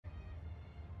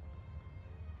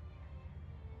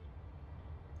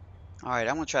All right,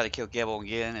 I'm gonna try to kill Gibble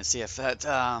again and see if that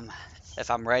if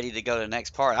I'm ready to go to the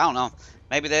next part. I don't know.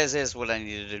 Maybe this is what I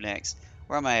need to do next.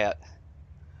 Where am I at?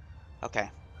 Okay.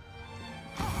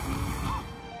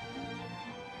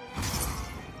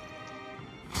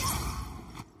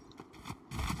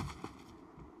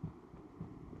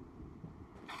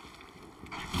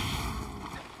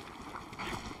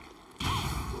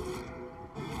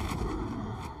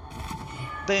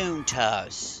 Boom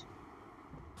toss.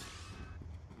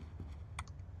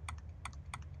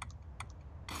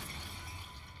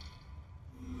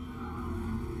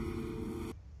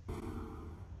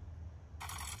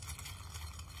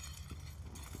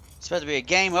 It's supposed to be a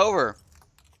game over.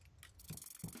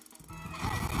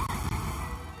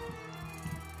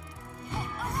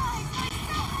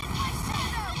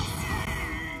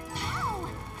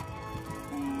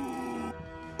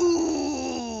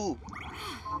 Ooh!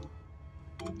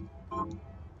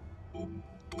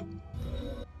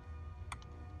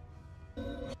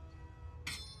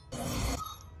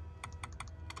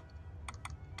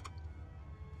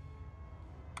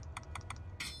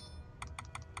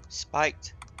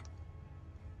 Spiked.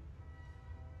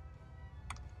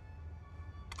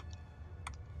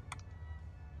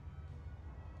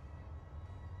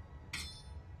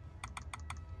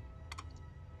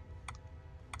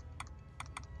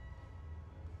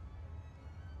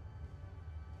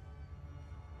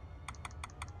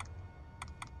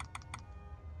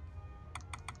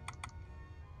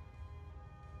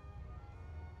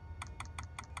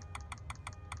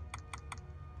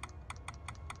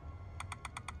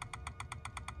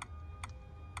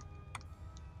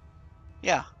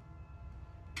 Yeah.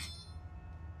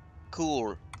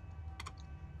 Cool.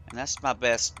 And that's my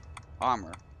best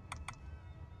armor.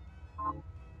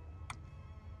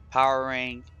 Power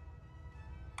ring.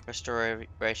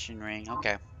 Restoration ring.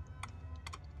 Okay.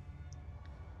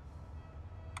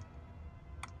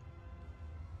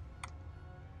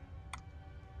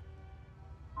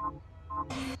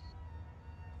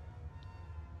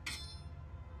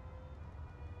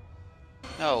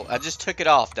 No, I just took it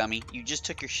off, dummy. You just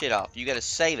took your shit off. You gotta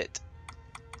save it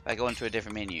by going to a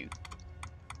different menu.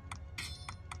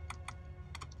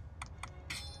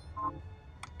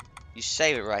 You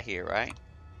save it right here, right?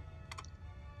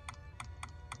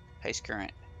 Paste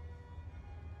current.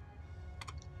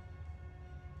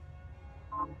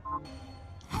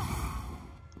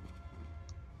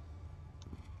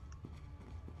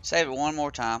 Save it one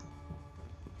more time.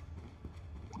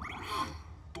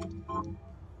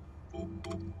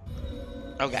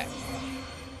 Okay.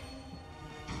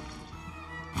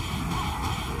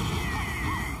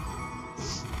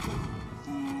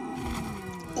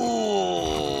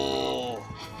 Ooh.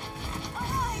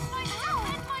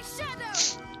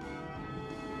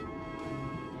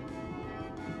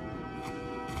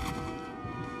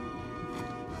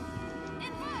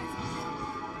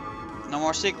 No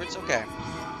more secrets? Okay.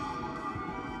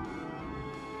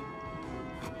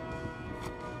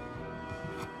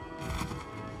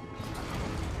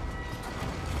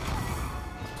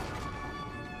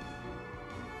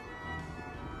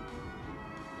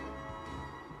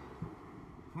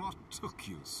 What took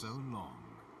you so long?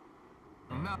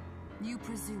 Now You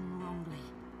presume wrongly.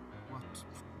 what?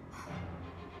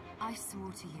 I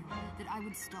swore to you that I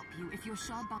would stop you if your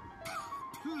shard back.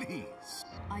 Please,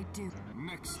 I do.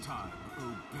 next time,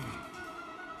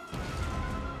 obey.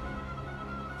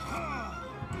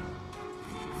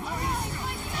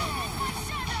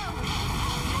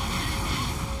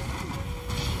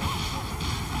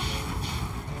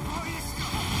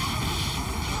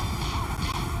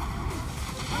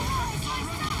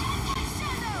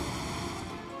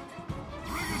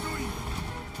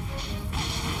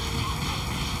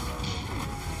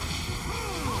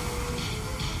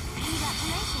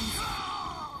 Congratulations.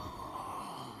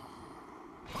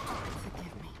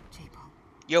 Forgive me, J-Paul.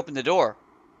 You opened the door.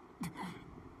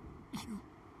 You,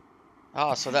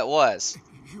 Oh, so that was.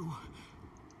 you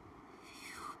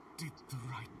did the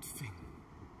right thing.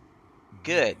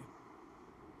 Good.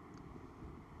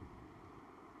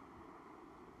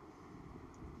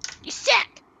 You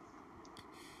suck!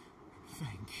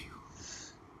 Thank you.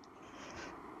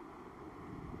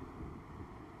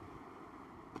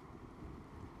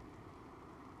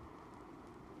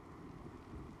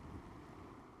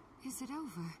 Is it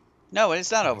over? No,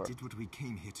 it's not I over. did what we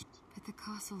came here to. But the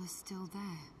castle is still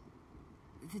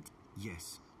there.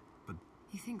 Yes, but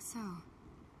You think so?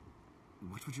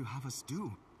 what would you have us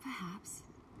do? Perhaps.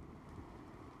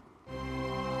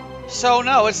 So,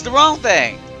 no, it's the wrong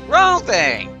thing. Wrong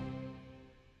thing.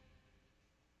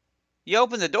 You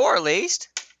opened the door at least.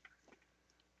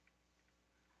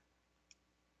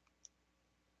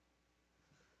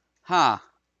 Huh.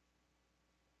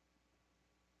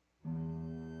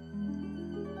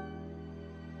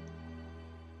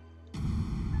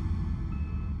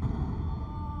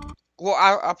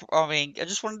 Well, I mean, I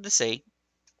just wanted to see.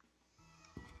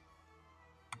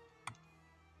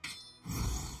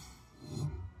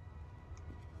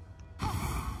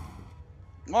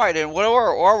 Alright then, what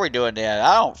are we doing then?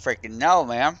 I don't freaking know,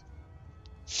 man.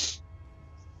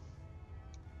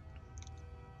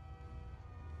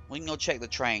 We can go check the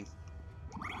train.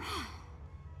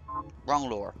 Wrong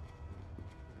door.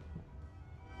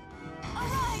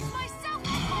 Arise, myself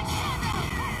and my shadow!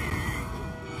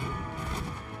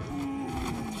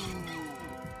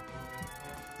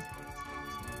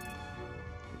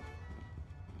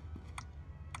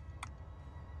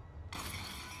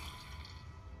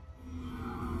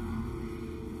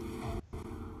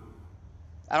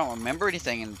 I don't remember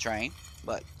anything in the train,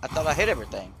 but I thought I hit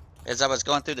everything. As I was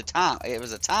going through the time, it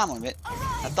was a time limit.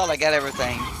 I thought I got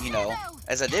everything, you know,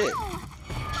 as I did it.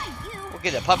 We'll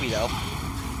get a puppy though.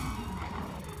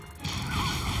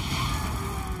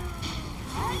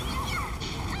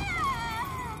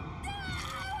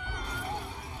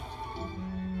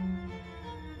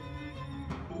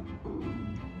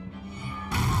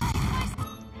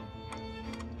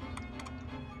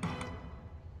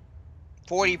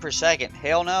 $40 per second.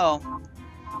 Hell no.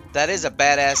 That is a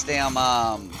badass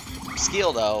damn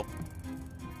skill though.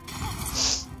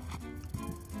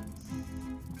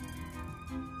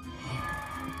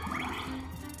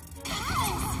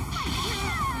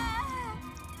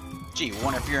 Gee,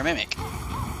 wonder if you're a mimic.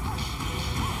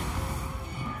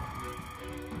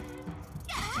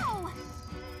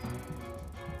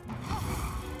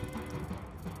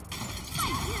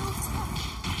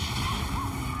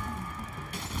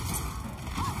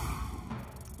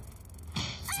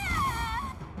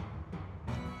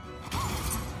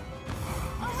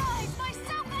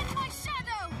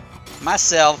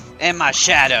 Myself and my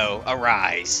shadow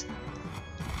arise.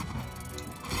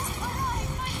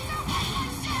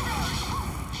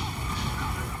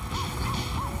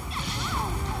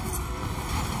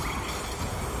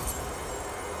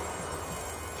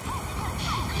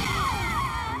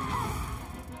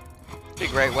 Be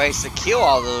great ways to kill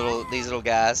all these little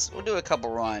guys. We'll do a couple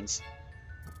runs.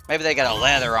 Maybe they got a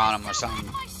leather on them or something.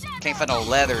 Can't find no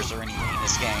leathers or anything in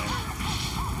this game.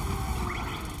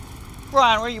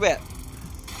 Brian, where you at?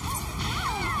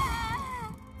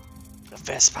 The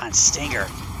Vespine Stinger.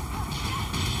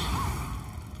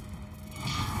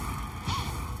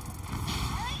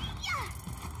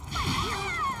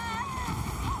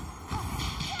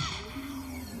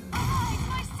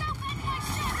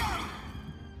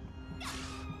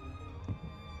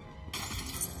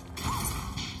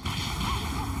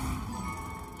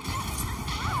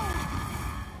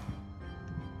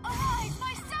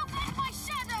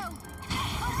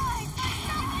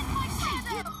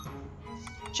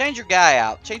 Change your guy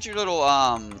out. Change your little,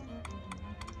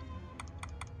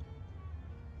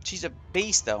 she's a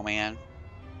beast, though, man.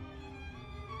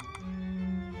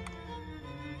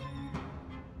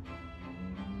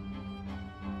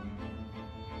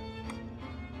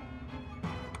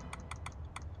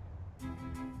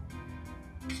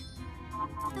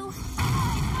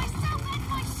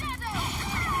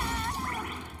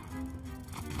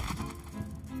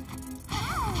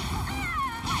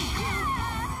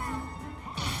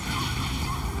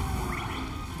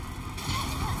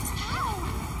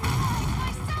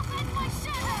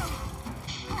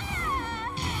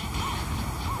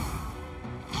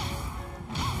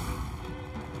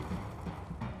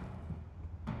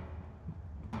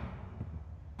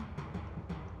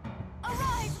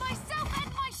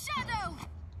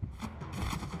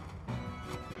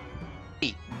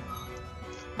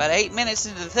 About 8 minutes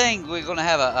into the thing, we're gonna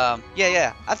have a,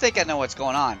 yeah, I think I know what's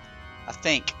going on. I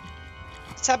think.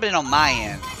 It's happening on my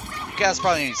end. You guys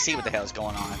probably didn't see what the hell's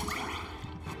going on.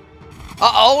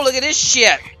 Uh-oh, look at this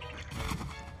shit!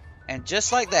 And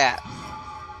just like that,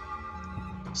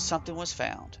 something was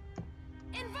found.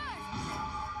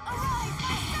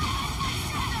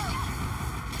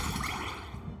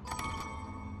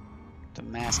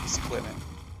 Damascus equipment.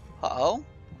 Uh-oh.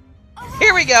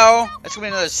 Here we go! That's gonna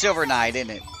be another Silver Knight, isn't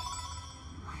it?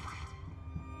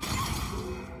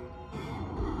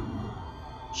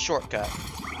 Shortcut.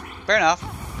 Fair enough.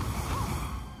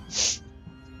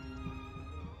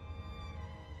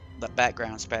 The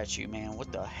background statue, man.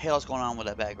 What the hell's going on with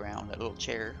that background? That little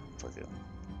chair.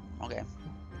 Okay.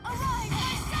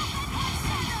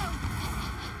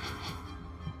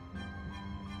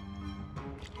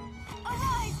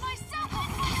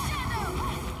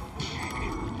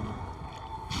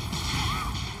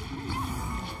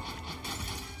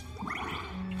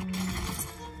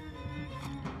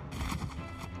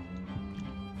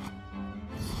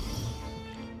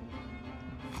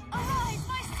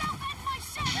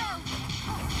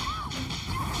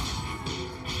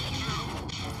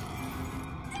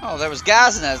 Oh, there was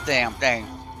guys in that damn thing.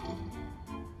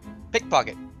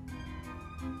 Pickpocket.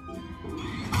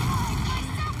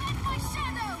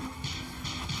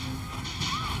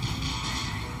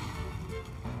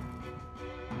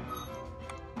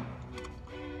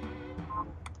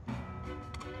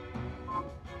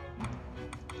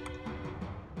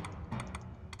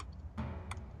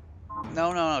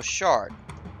 No, shard.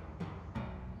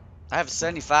 I have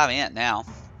 75 int now.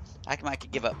 I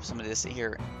might give up some of this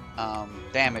here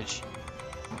damage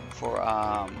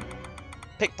for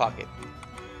pickpocket.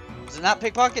 Is it not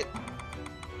pickpocket?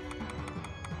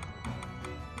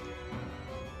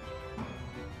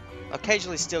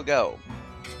 Occasionally still go.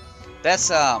 That's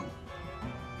no,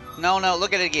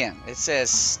 look at it again. It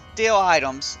says steal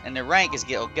items and the rank is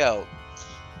go. Well,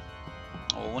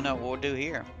 we'll know what we'll do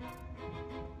here.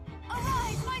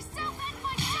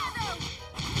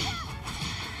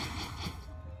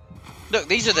 Look,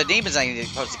 these are the demons I'm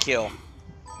supposed to kill.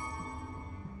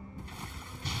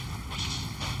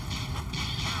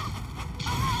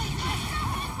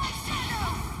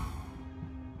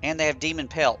 And they have demon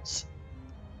pelts.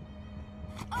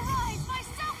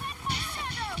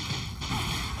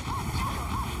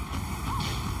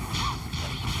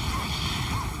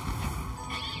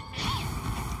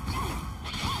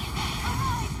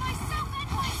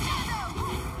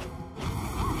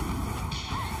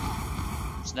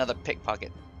 It's another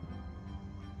pickpocket.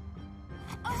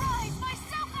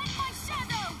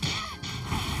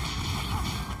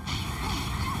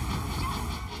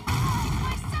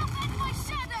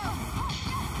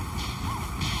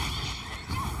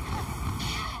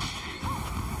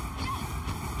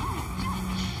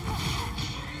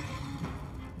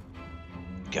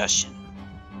 Gushing.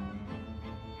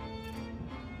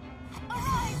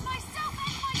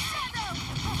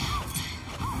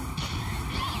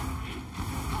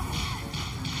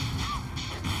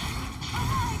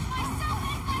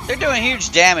 They're doing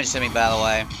huge damage to me, by the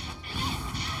way.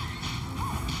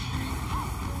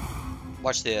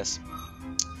 Watch this.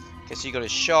 Okay, so you go to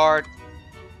shard.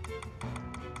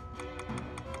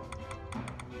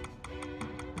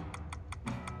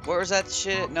 Where's that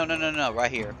shit? No,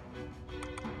 right here.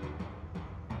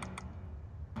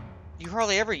 You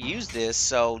hardly ever use this,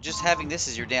 so just having this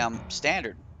as your damn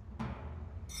standard.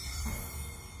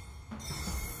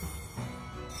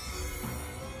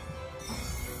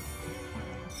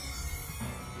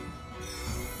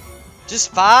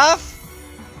 Just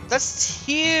 5? That's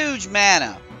huge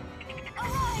mana.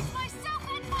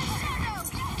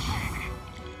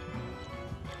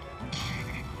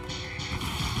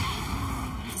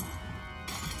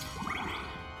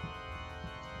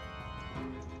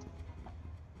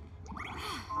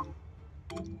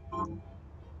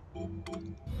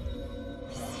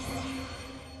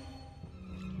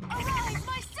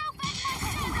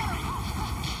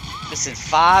 Listen,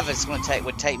 5 is going to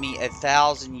would take me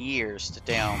 1,000 years to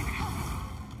down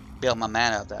build my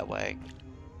mana up that way.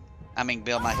 I mean,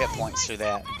 build my hit points through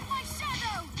that.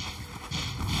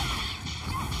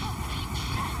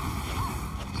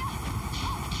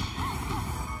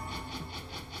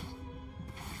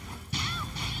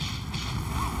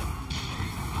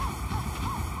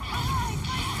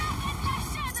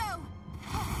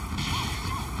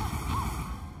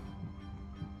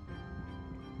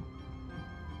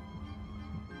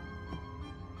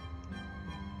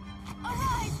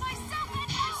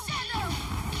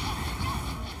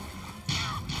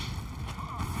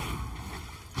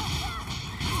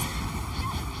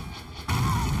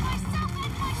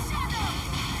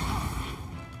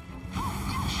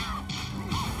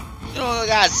 Oh,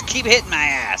 guys, keep hitting my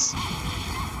ass.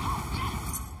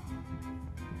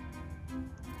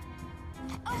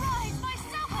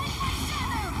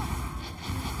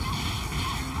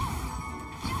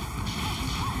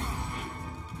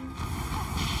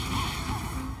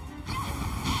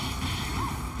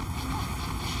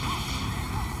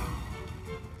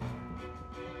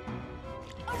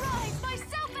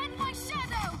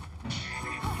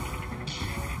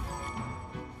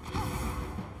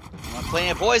 Plenty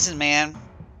of poison, man.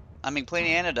 I mean,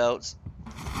 plenty of antidotes.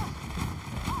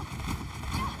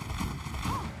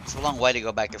 It's a long way to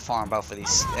go back to farm both of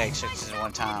these egg sections at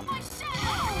one time.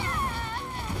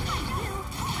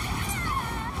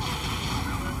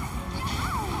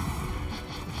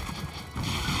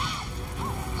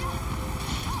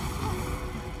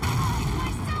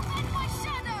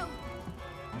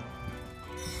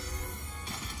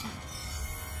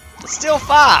 It's still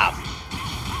 5.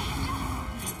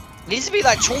 Needs to be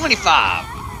like 25.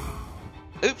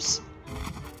 Oops.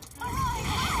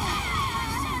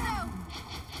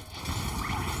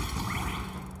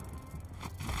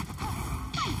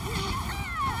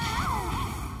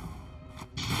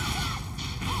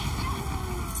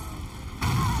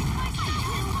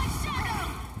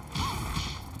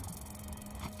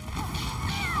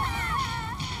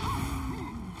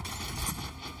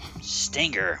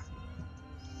 Stinger.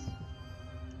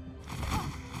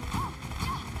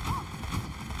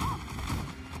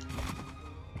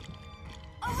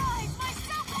 Arise,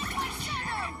 myself and my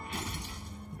shadow!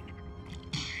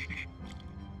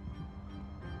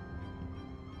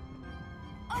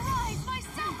 Arise,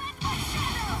 myself and my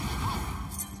shadow!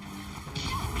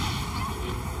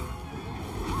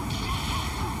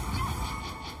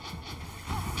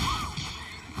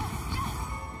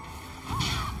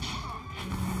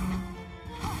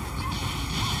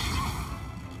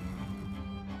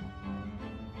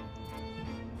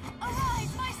 Arise,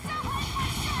 myself and my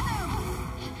shadow!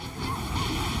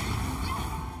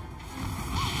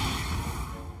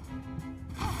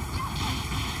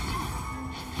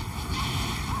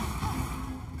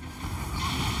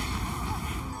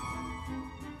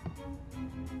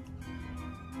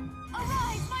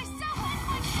 Arise, myself and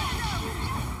my shadow!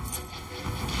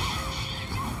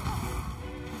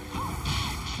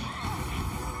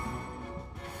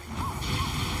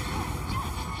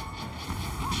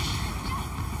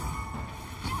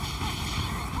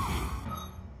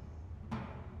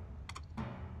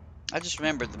 I just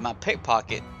remembered that my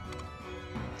pickpocket.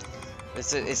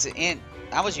 It's an in.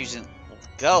 I was using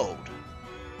gold.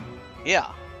 Yeah.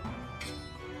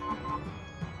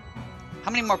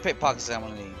 How many more pickpockets do I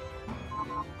want to need?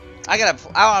 I gotta.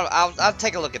 I'll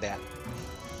take a look at that.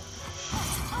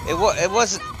 It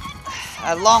wasn't.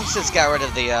 I long since got rid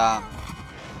of the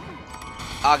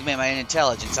augment my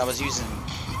intelligence. I was using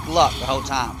luck the whole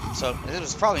time, so it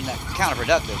was probably not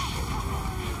counterproductive.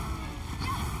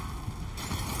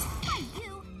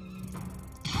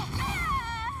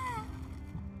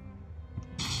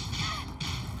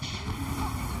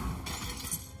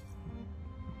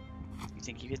 You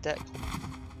think you get that?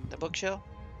 The bookshelf?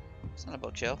 It's not a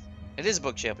bookshelf. It is a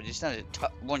bookshelf, but it's not a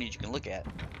one that you can look at.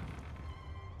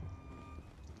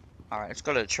 Alright, let's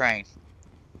go to the train.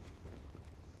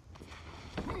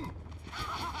 Arise,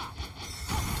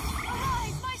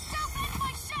 myself and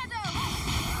my shadow!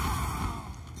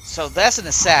 So that's an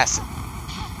assassin.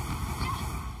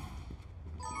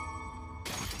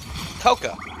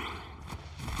 Coca.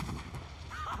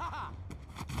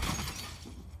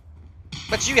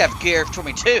 But you have gear for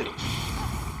me too.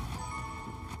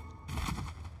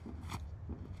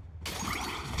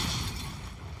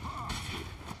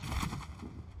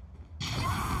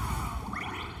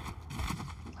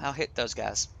 I'll hit those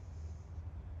guys.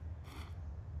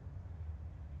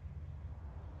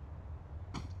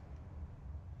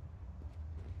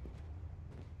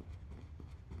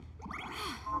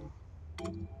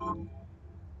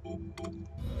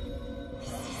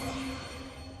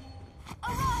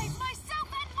 Arise, myself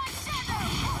and my shadow!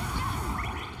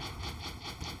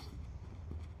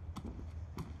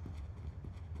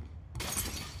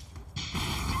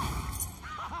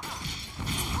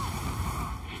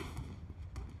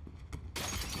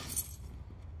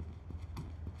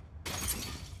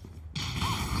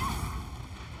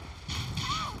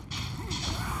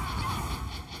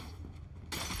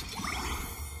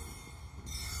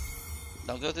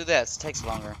 Don't go through that. It takes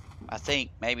longer. I think.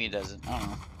 Maybe it doesn't. I don't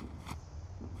know.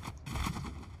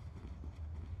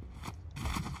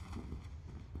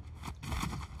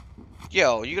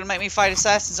 Yo, you gonna make me fight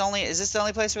assassins only? Is this the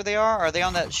only place where they are? Are they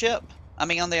on that ship? I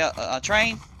mean, on the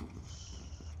train?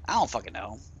 I don't fucking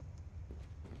know.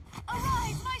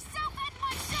 Arise, myself and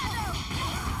my shadow!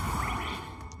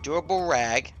 Durable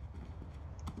rag.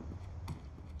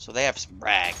 So they have some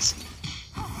rags.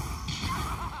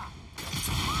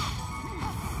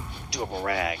 Durable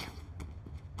rag.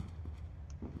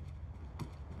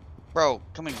 Bro,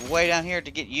 coming way down here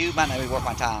to get you might not be worth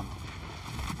my time.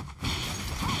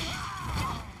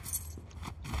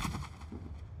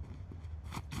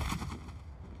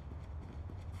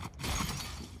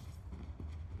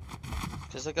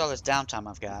 Just look at all this downtime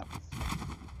I've got.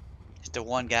 Just the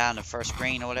one guy on the first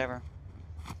screen or whatever.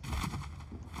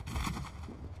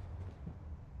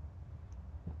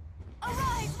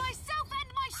 Arise, myself and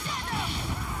my shadow!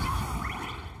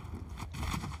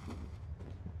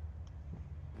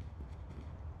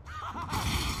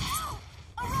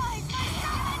 Arise,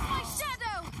 myself and my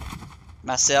shadow!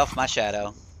 Myself, my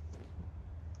shadow.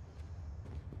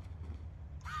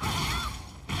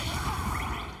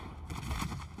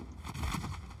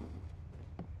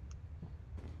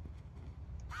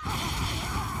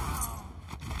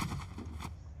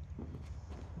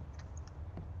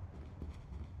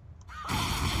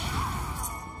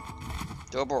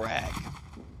 Double rag.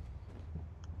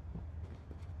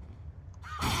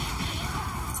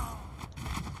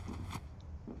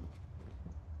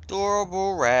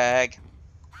 Durable rag.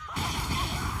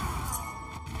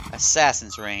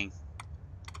 Assassin's ring.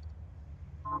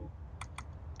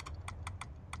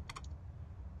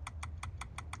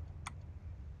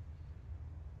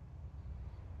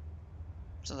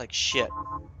 Sounds like shit.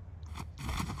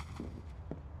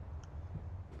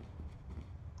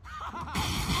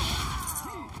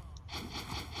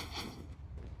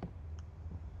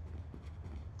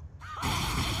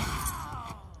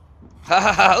 Ha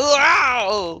ha ha!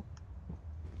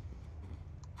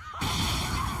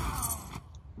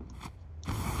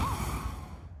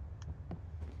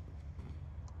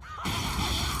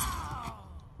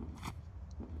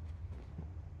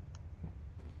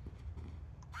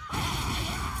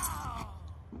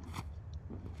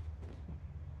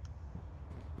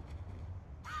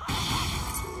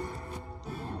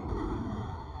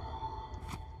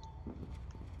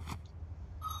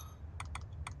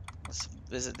 Let's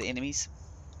visit the enemies.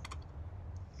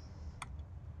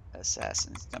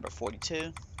 Assassins number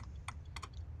 42.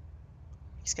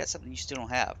 He's got something you still don't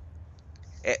have.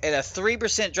 At a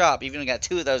 3% drop, you've only got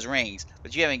 2 of those rings,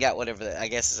 but you haven't got whatever I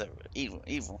guess is a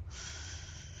evil.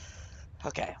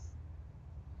 Okay.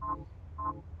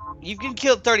 You've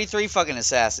killed 33 fucking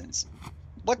assassins.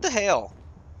 What the hell?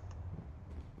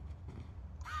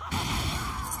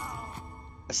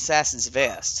 Assassin's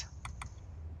vest.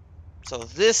 So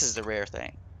this is the rare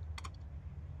thing.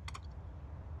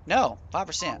 No,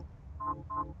 5%.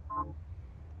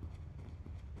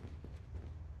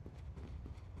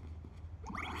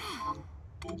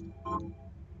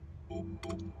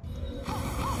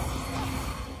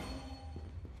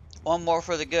 One more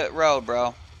for the good road,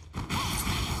 bro.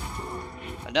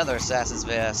 Another assassin's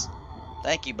vest.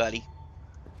 Thank you, buddy.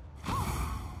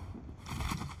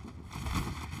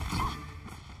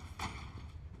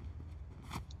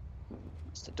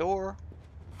 That's the door.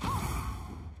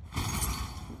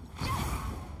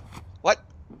 What?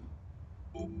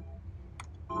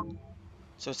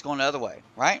 So it's going the other way,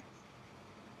 right?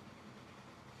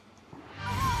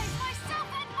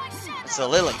 It's a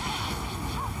lily.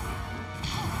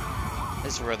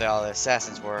 This is where all the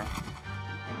assassins were.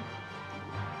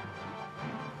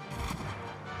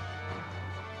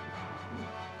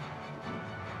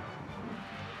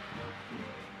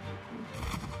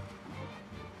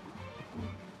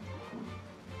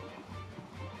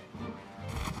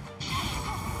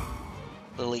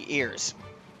 Lily ears.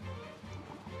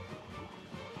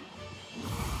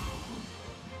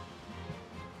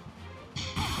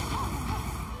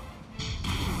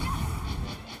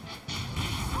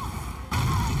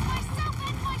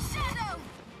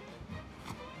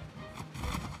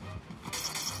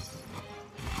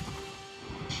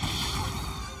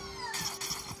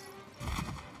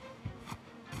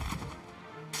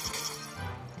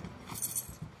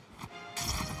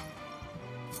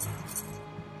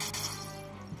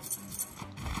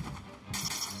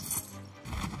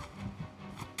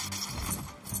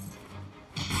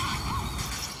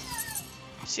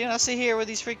 See what I see here with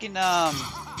these freaking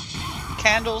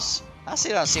candles? I see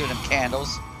what I see with them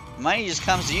candles. Money just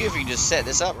comes to you if you can just set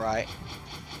this up right.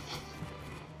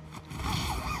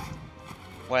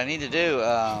 What I need to do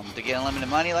to get unlimited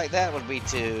money like that would be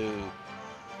to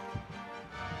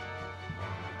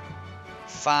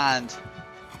find.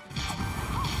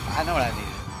 I know what I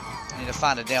need. I need to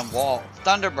find a damn wall.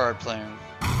 Thunderbird plume.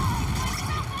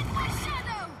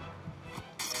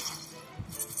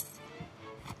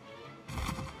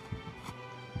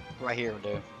 Right here will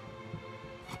do.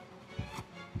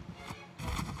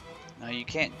 No, you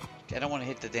can't. I don't want to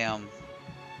hit the damn.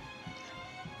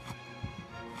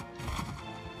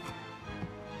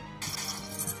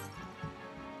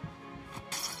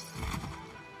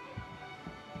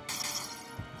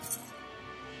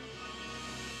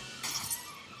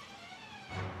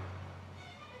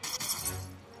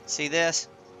 See this?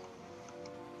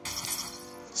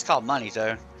 It's called money,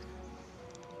 though.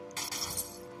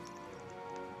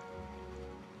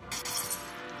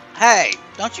 Hey,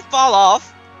 don't you fall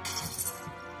off.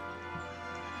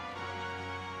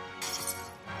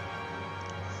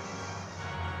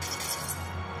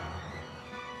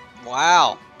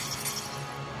 Wow.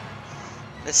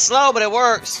 It's slow, but it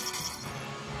works.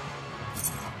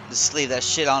 Just leave that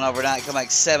shit on overnight. Come back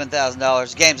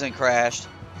 $7,000. Game's been crashed.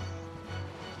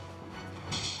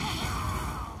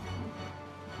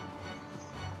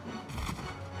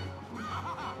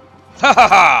 Ha ha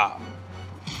ha!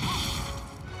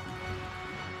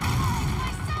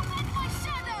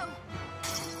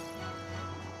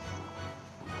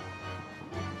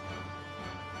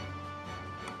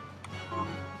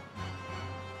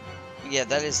 Yeah,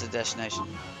 that is the destination.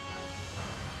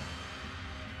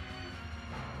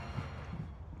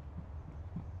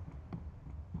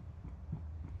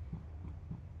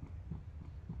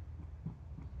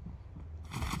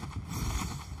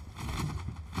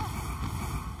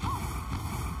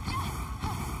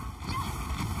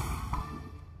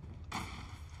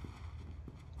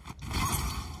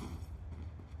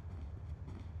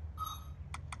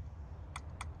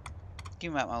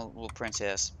 Give me back my little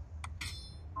princess.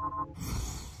 Arise,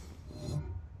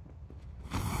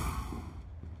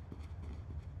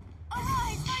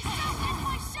 myself and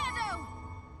my shadow!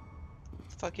 What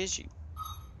the fuck is you?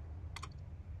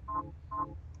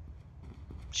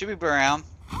 Should be brown.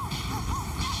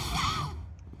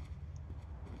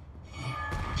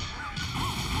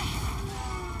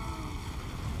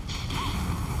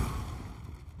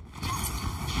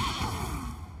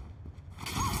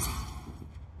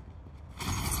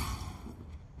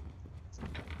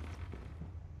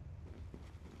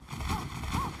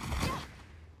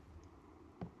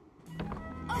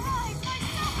 Arise,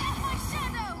 myself and my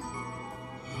shadow!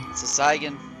 It's a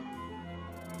Saigon.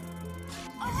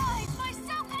 Arise,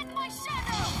 myself and my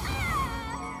shadow!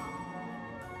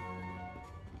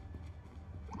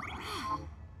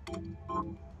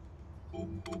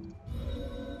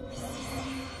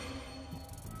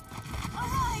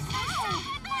 Arise, myself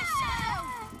and my shadow!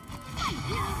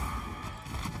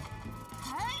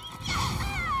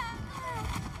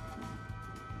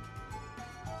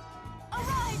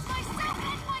 Arise, myself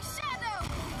and my shadow!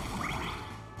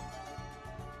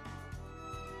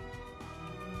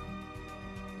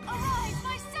 Arise,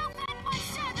 myself and my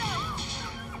shadow!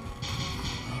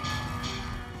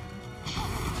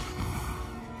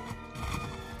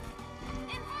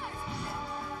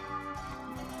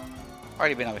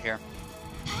 Already been over here.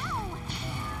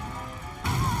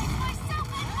 Arise, myself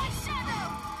and my shadow!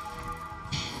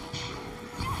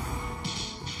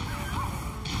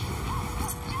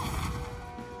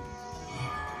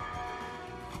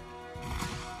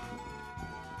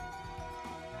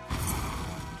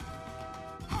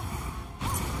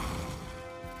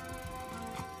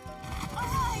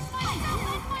 Arise, myself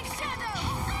and my shadow!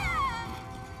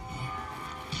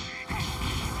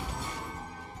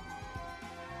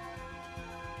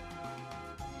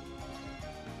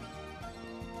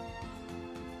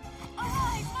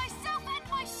 Arise, myself and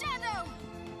my shadow!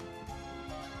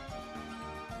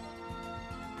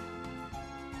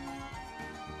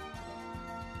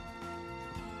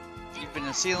 You've been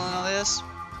the ceiling on this?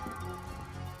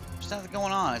 There's nothing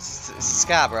going on. It's the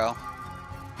sky, bro.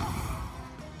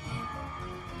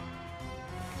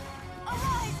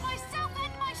 Arise, myself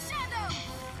and my shadow!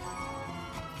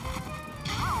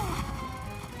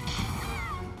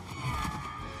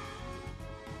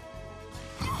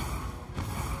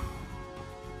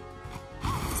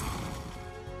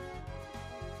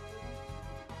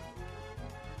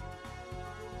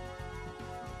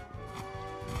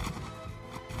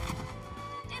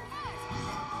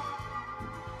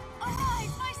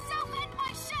 Arise, myself and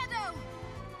my shadow!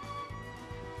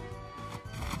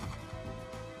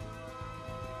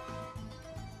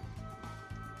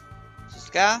 Is it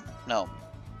sky? No.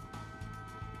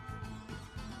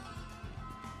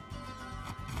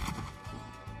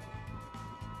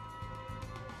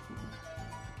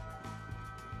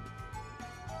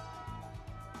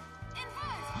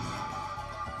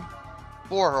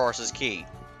 Four horses key.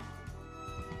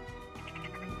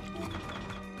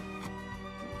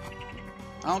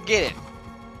 I don't get it.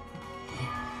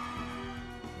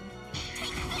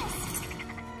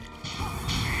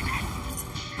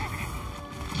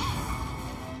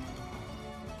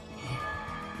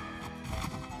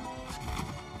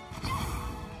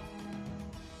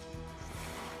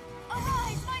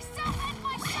 Arise, myself and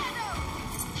my shadow!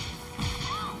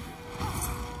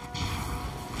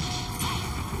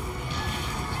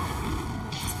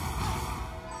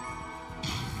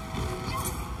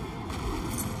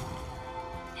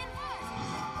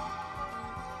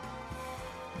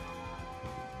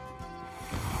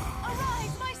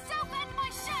 Arise, myself and my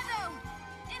shadow!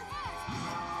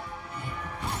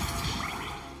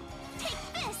 Take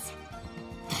this!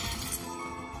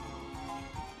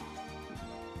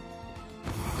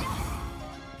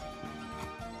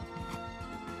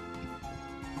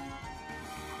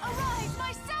 Arise,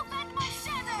 myself and my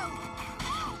shadow!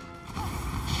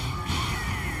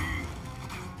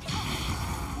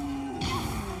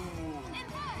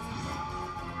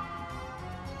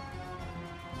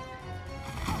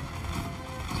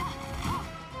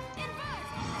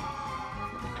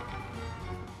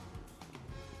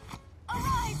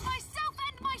 Arise, myself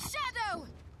and my shadow!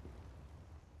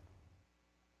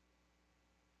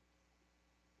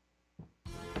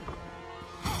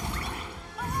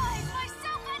 Arise,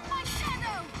 myself and my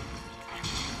shadow!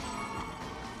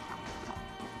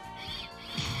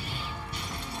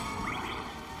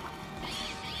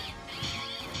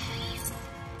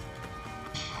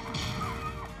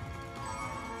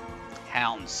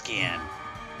 Hound skin.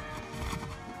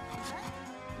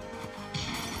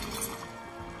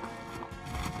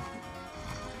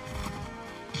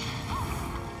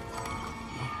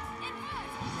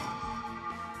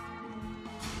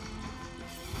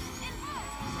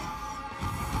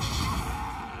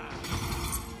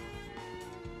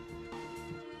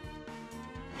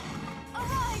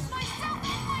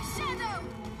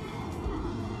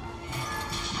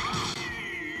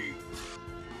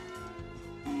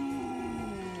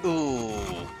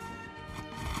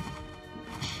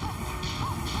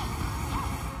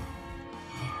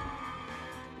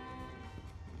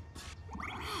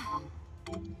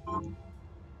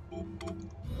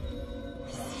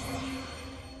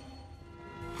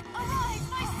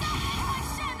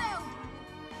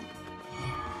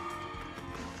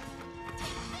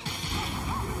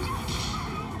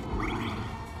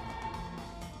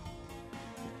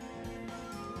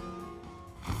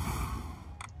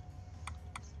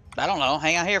 I don't know.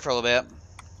 Hang out here for a little bit.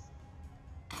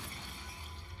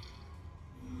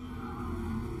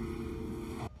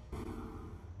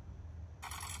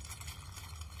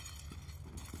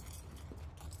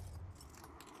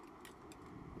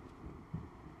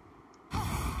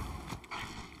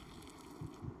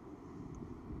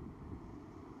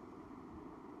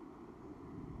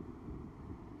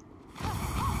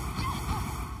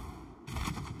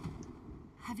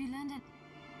 Have you learned it?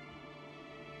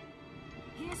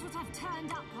 Here's what I've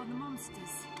turned up on the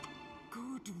monsters.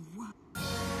 Good work.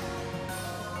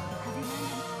 Have you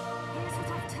learned it? Here's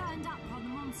what I've turned up on the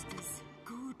monsters.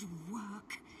 Good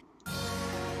work.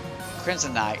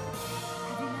 Crimson Knight.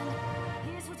 Have you learned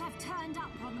it? Here's what I've turned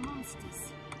up on the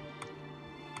monsters.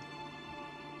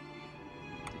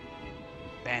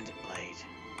 Bandit Blade.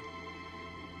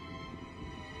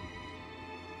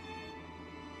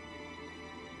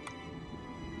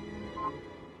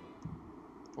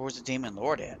 Where's the Demon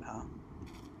Lord at, huh?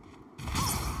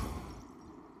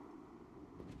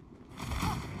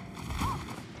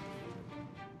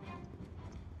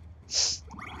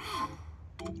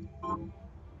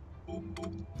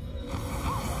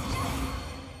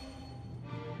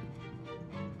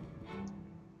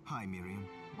 Hi, Miriam.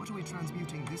 What are we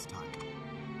transmuting this time?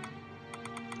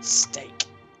 Steak.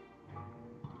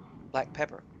 Black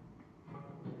pepper.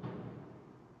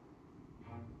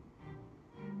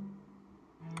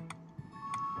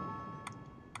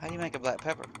 How do you make a black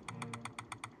pepper?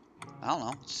 I don't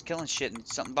know. Just killing shit and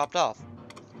something popped off.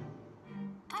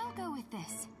 I'll go with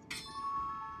this.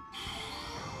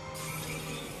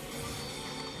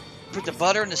 Put the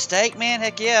butter in the steak, man?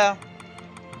 Heck yeah.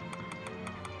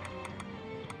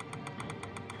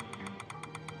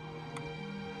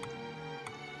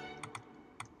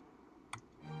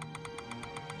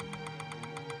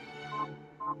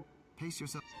 Pace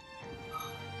yourself.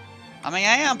 I mean,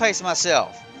 I am pacing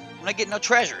myself. I'm not getting no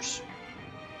treasures.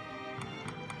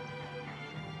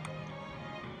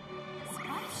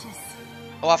 Scrumptious.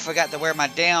 Oh, I forgot to wear my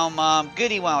damn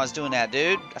goodie while I was doing that,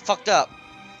 dude. I fucked up.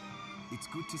 It's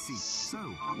good to see. So,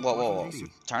 Whoa, whoa, whoa. what do?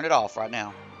 Turn it off right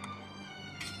now.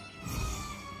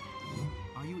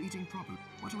 Are you eating properly?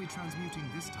 What are we transmuting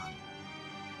this time?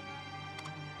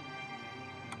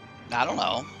 I don't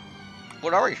know.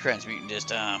 What are we transmuting this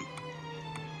time?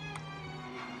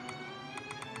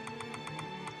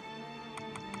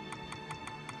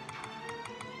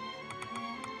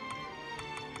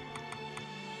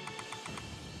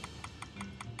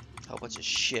 Whole bunch of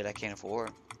shit I can't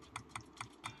afford.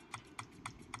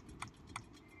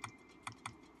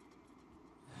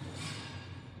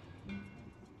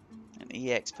 An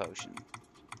EX potion.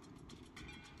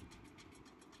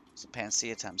 It's a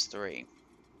Panacea times 3.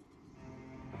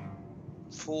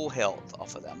 Full health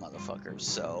off of that motherfucker,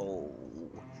 so...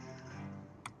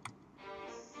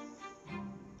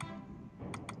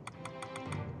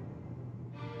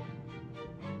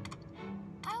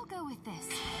 I'll go with this.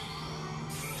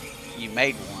 You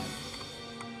made one.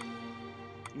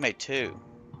 You made 2.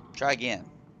 Try again.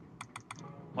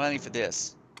 What do I need for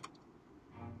this?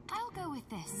 I'll go with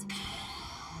this.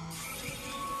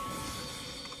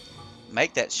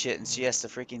 Make that shit and she has to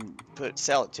freaking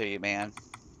sell it to you, man.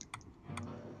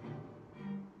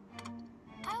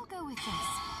 I'll go with this.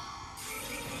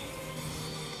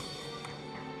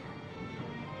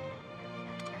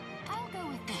 I'll go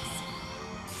with this.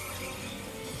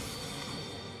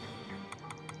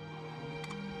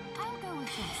 I'll go with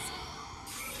this.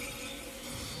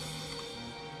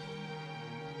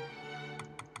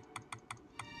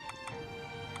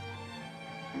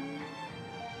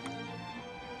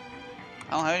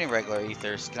 I don't have any regular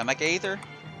ethers. Can I make an ether?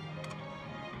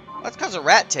 That's because of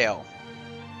rat tail.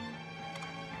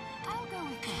 I'll go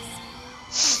with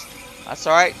this. That's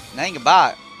alright. Now you can buy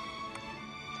it.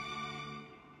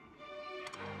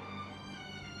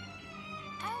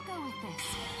 I'll go with this.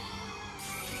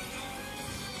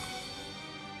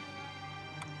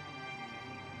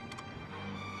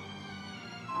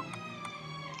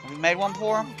 Have you made one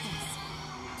for I'll her? go with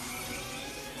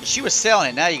this. She was selling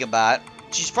it. Now you can buy it.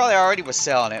 She's probably already was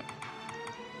selling it.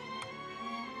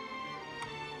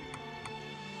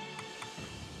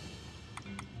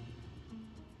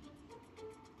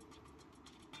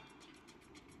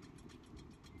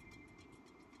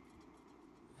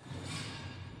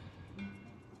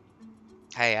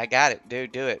 Hey, I got it,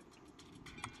 dude. Do it.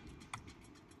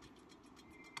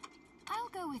 I'll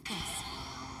go with this.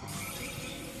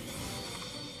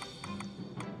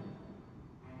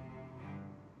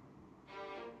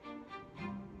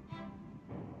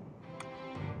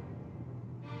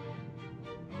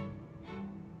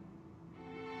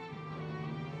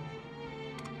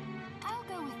 I'll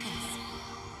go with this.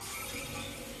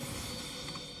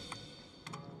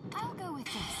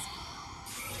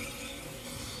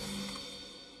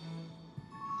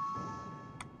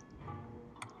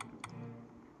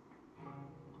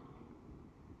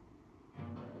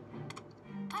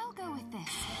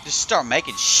 Just start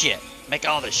making shit. Make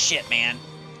all this shit, man.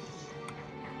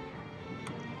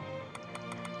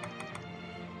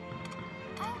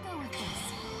 I'll go with this.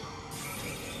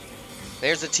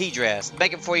 There's a tea dress.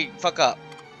 Make it before you fuck up.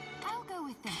 I'll go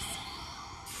with this.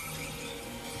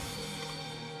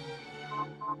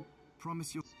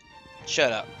 Promise you.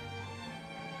 Shut up.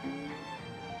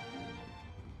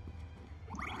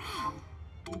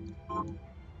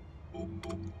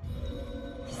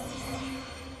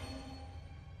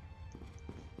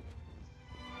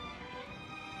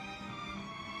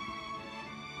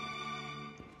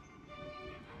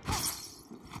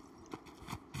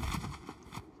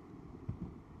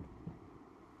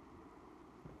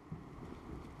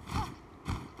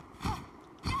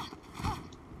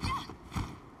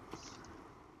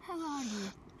 How are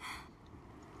you?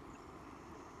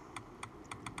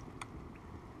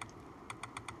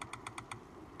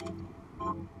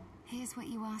 Here's what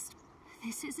you asked.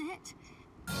 This is it.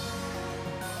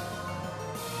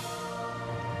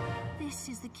 This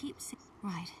is the keepsake.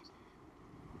 Right.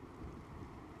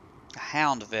 A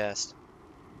hound vest.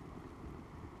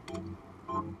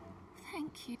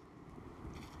 Thank you.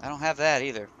 I don't have that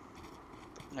either.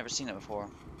 Never seen it before.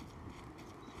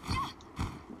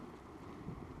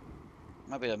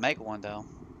 Might be able to make one though.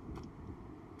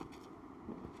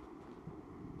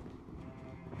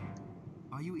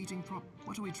 Are you eating prop?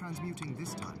 What are we transmuting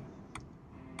this time?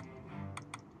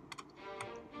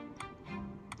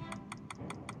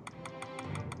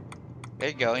 There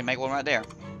you go. You make one right there.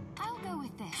 I'll go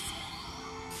with this.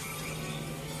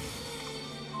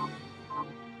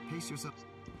 Pace yourself.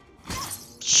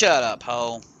 Shut up,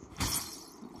 ho.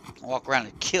 Walk around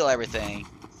and kill everything.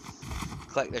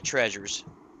 Collect their treasures.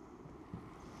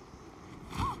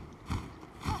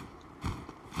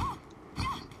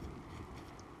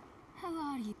 How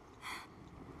are you?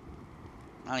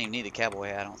 I don't even need the cowboy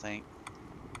hat, I don't think.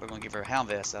 We're gonna give her a hound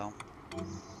vest though.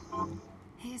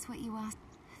 Here's what you asked.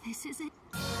 This is it.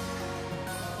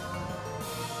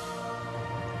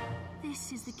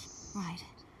 This is the key. Right.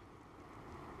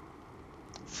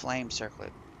 Flame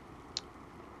circlet.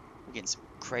 We're getting some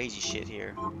crazy shit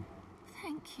here.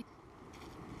 Thank you.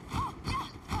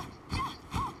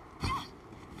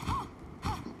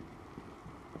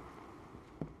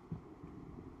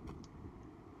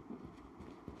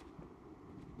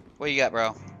 What you got,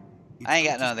 bro? I ain't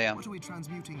got none of them. What are we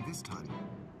transmuting this time?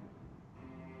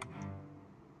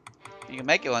 You can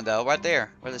make it one though, right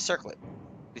there, where the circlet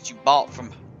that you bought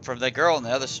from the girl in the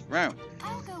other room.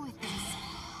 I'll go with this.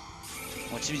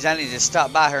 Which means I need to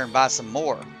stop by her and buy some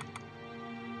more.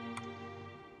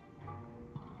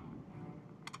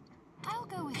 I'll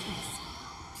go with this.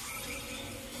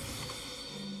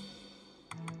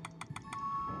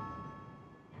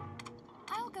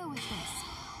 I'll go with this.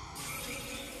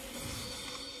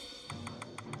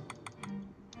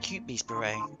 Cute beast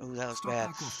beret. Ooh, that looks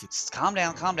bad. Calm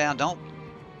down, calm down. Don't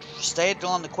stay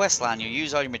on the quest line. You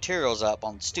use all your materials up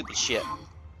on stupid shit.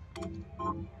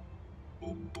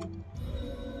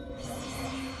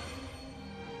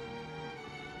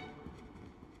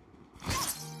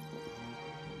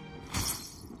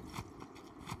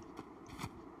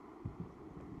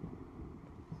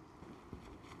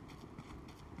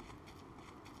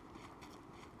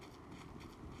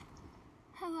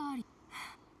 How are you?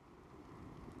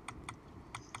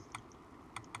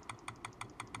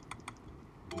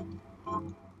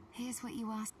 Here's what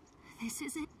you asked. This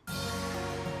is it.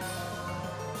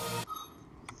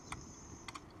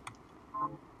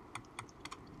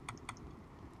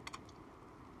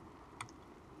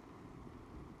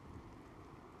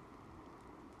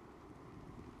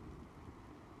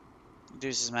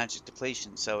 Reduces magic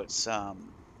depletion, so it's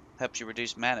helps you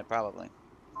reduce mana probably.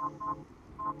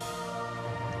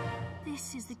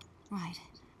 This is the right.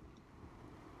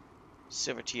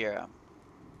 Silver tiara.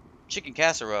 Chicken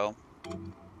casserole.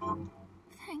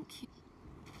 Thank you.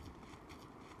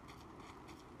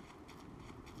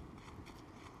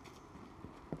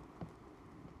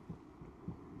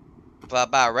 If I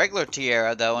buy a regular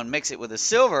tiara though and mix it with a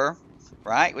silver,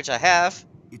 right, which I have,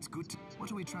 It's good.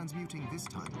 What are we transmuting this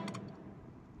time?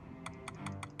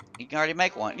 you can already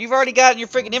make one. You've already got it in your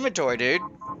freaking inventory, dude.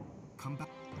 Come back.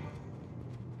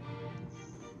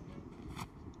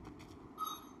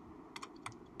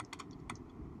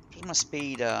 Where's my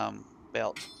speed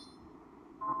belt?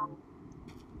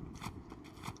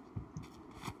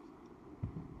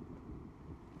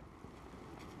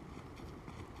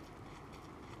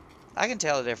 I can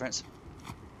tell the difference.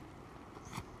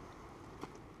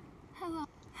 Hello.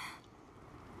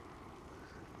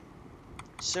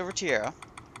 Silver tiara.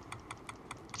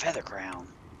 Feather crown.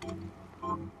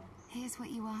 Here's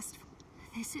what you asked for.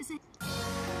 This is it.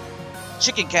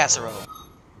 Chicken casserole.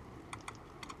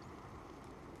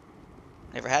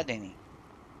 Never had any.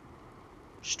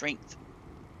 Strength.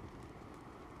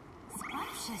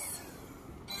 Scrumptious.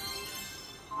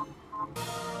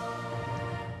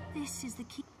 This is the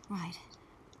key. Right.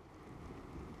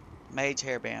 Maid's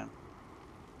hairband.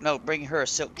 No, bring her a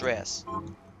silk dress.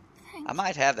 Thank I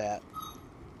might have that.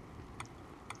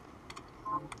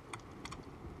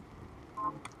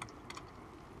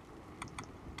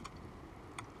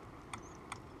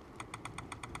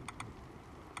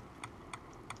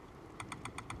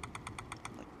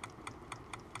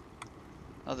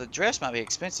 Oh, the dress might be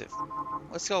expensive.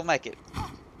 Let's go make it.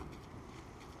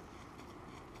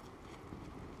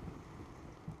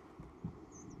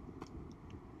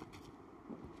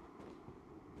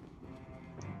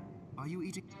 Are you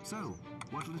eating? So,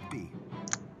 what'll it be?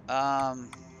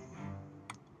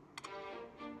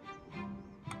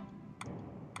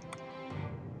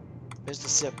 There's the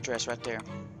silk dress right there.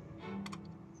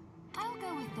 I'll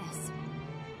go with this.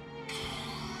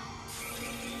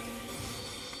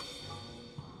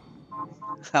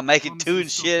 I'm making two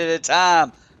and shit at a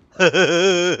time. How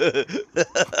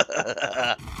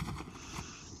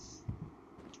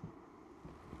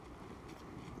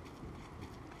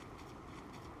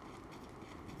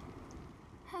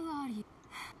are you?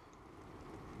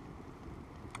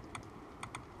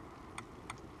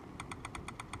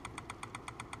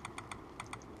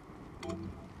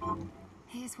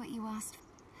 Here's what you asked for.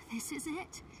 This is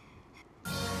it.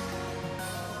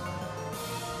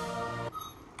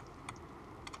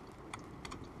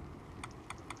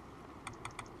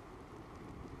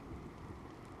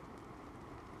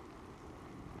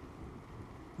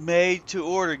 Made to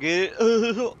order, get it?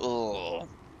 Oh.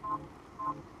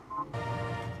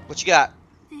 What you got?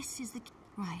 This is the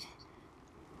right.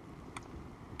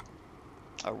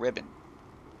 A ribbon.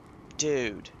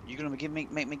 Dude, you gonna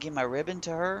make me give my ribbon to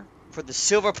her? For the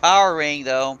silver power ring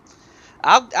though.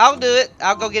 I'll do it.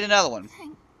 I'll go get another one.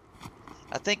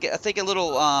 I think a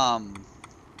little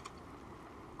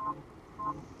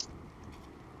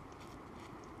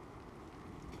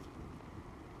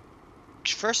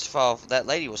first of all, that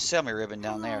lady will sell me a ribbon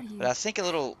down there. But I think a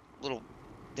little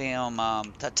damn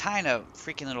Tatina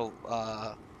freaking little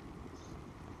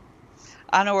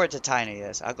I know where Tatina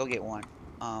is. I'll go get one.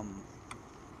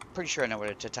 Pretty sure I know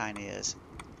where Tatina is.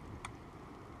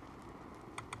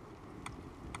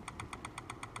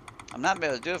 I'm not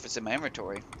able to do it if it's in my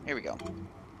inventory. Here we go.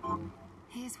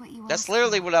 Here's what you That's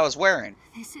literally what I was wearing.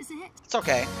 This is it. It's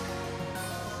okay.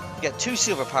 You got 2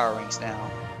 silver power rings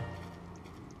now.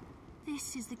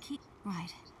 This is the key.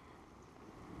 Right.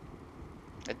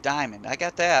 A diamond. I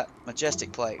got that.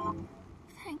 Majestic plate.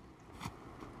 Thank.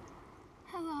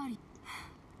 How are you?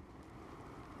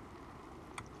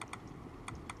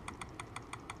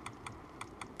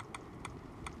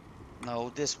 No,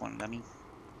 this one. I mean,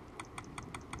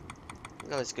 look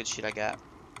at all this good shit I got.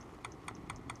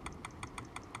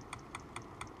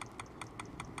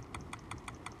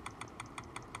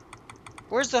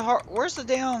 Where's the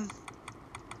damn?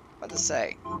 What to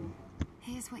say?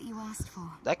 Here's what you asked for.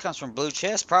 That comes from blue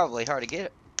chest. Probably hard to get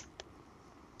it.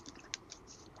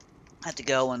 I have to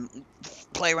go and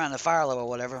play around the fire level or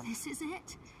whatever. This is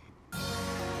it.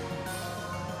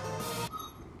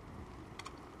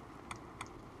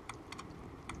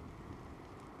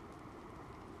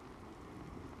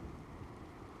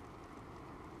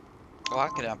 Oh, I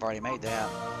could have already made that.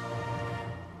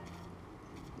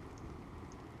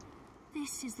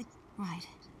 This is the right.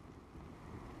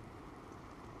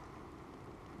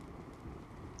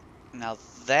 Now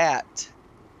that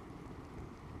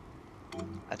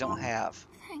I don't have.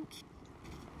 Thank you.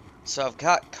 So I've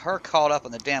got her caught up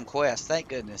on the damn quest. Thank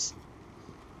goodness.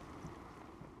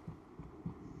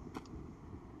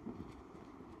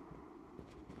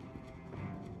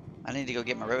 I need to go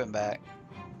get my ribbon back.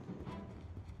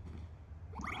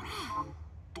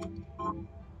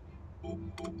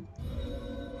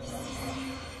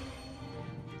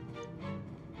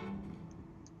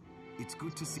 It's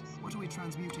good to see. What are we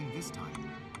transmuting this time?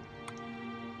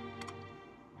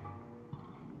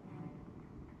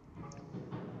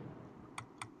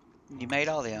 You made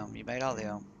all them. You made all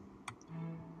them.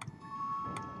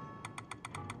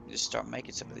 Just start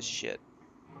making some of this shit.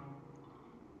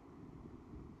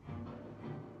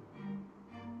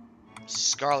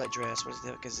 Scarlet dress. What the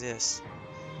heck is this?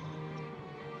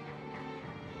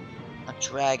 A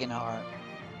dragon heart.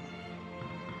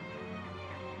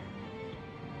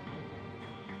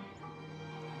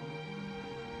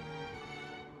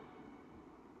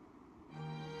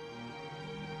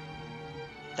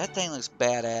 That thing looks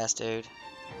badass, dude.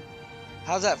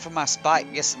 How's that for my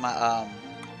spike? Guess my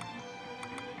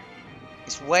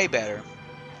It's way better.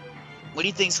 What do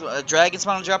you think? A dragon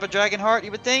spawn will drop a dragon heart,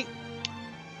 you would think?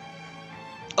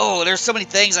 Oh, there's so many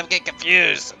things, I'm getting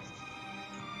confused.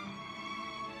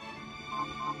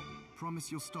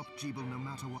 Promise you'll stop Jeeble no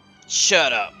matter what.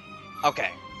 Shut up.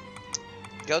 Okay.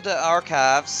 Go to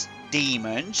archives.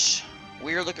 Demons.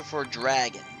 We're looking for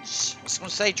dragons. I was going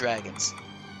to say dragons.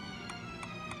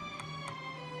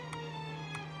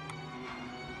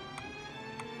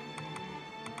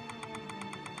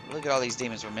 Look at all these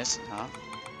demons we're missing, huh?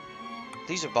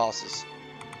 These are bosses.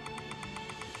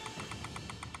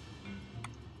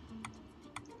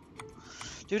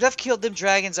 Dude, I've killed them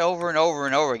dragons over and over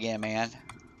and over again, man.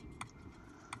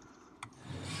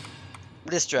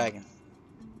 This dragon.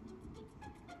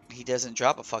 He doesn't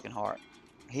drop a fucking heart.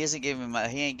 He isn't giving me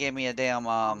he ain't giving me a damn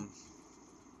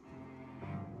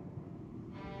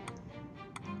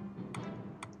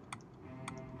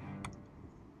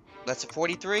That's a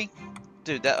 43?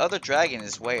 Dude, that other dragon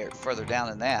is way further down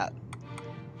than that.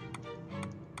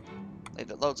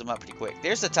 It loads them up pretty quick.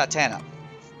 There's the Titana.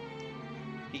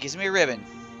 He gives me a ribbon.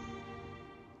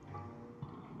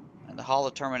 And the Hall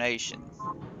of Termination.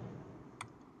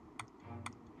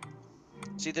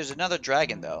 See, there's another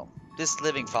dragon, though. This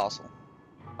living fossil.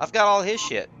 I've got all his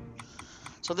shit.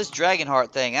 So this dragon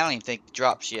heart thing, I don't even think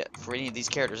drops yet for any of these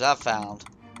characters I've found.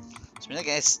 So I think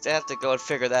I have to go and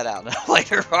figure that out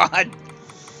later on.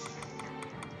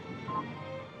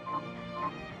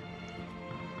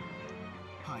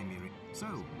 Hi, Miri. So,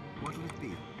 what'll it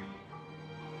be?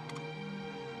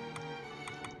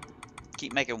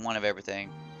 Keep making one of everything.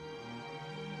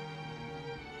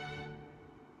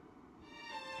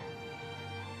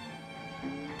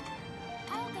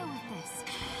 I'll go with this.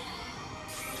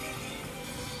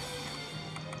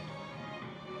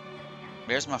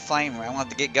 There's my flame. I want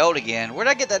to get gold again. Where'd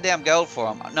I get that damn gold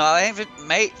from? No, I haven't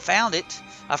found it.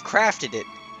 I've crafted it.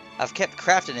 I've kept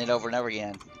crafting it over and over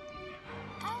again.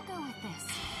 I'll go with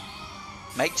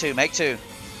this. Make two, make two.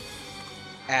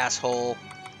 Asshole.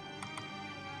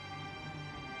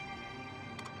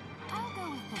 I'll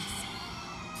go with this.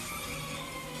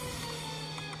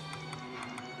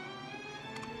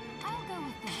 I'll go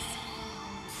with this.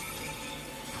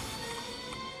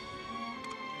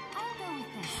 I'll go with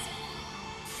this.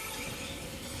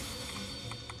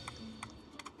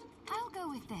 I'll go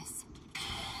with this.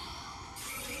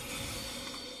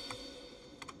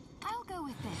 I'll go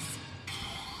with this.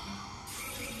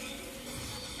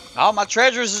 All my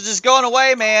treasures are just going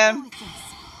away, I'll man. go with this.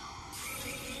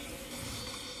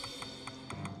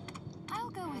 I'll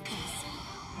go with this.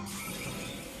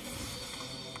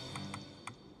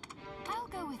 I'll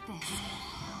go with this.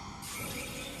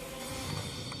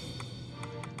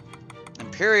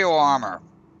 Imperial armor.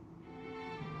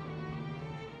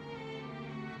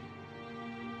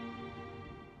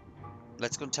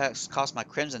 Let's go cost my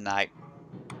Crimson Knight.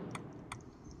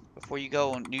 Before you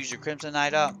go and use your Crimson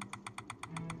Knight up.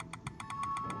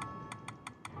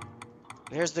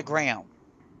 There's the gram.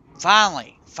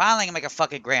 Finally I can make a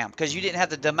fucking gram. Because you didn't have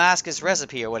the Damascus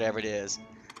recipe or whatever it is.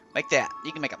 Make that.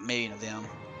 You can make 1,000,000 of them.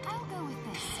 I'll go with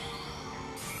this.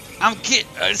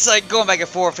 It's like going back and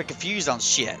forth and confused on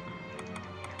shit.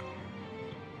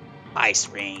 Ice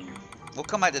ring. We'll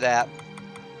come back to that.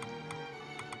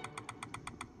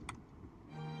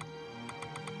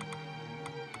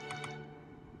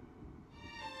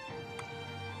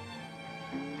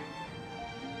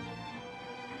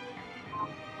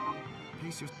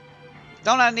 Place your...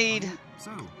 Don't I need...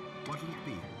 So, what'll it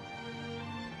be?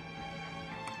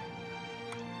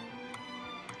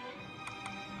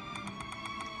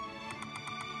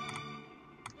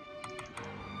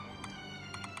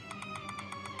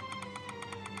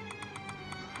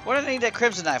 What did I need that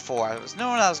Crimson Knight for? I was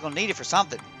knowing I was going to need it for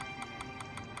something.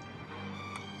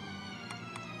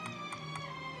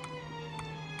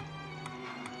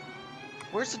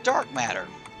 Where's the dark matter?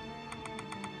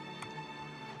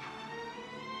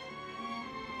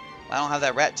 I don't have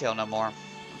that rat tail no more. I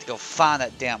have to go find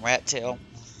that damn rat tail.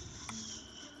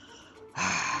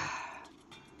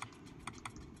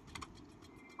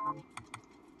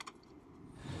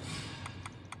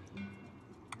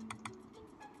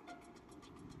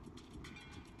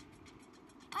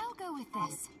 I'll go with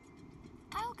this.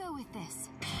 I'll go with this.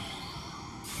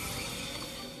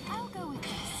 I'll go with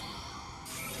this.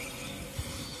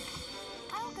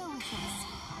 I'll go with this.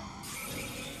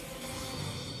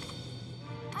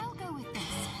 I'll go with this.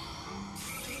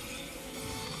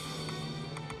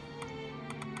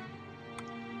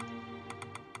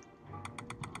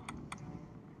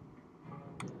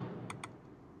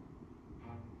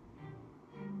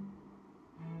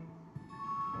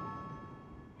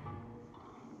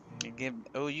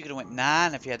 Oh, you could have went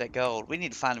 9 if you had that gold. We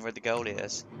need to find where the gold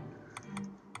is.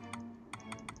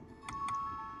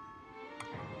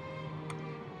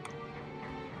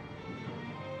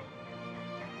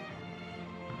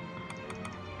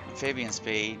 Amphibian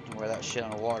speed, wear that shit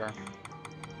on the water.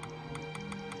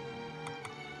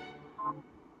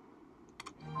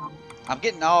 I'm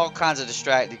getting all kinds of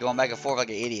distracted, going back and forth like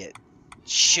an idiot.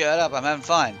 Shut up, I'm having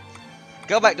fun.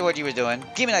 Go back to what you were doing.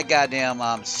 Give me that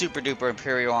goddamn super duper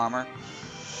Imperial armor.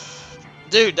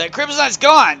 Dude, that Kryptonite's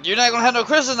gone. You're not gonna have no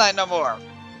Kryptonite no more.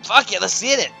 Fuck it, let's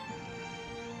get it.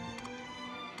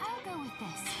 I'll go with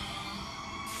this.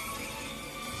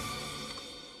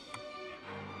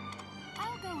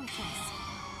 I'll go with this.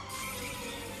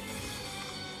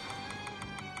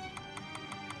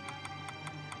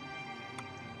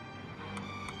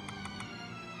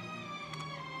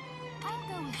 I'll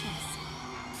go with this.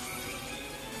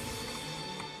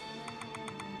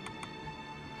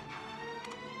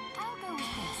 I'll go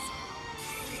with this.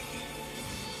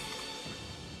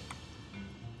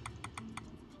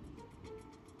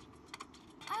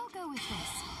 I'll go with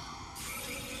this.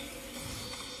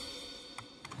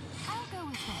 I'll go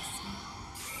with this.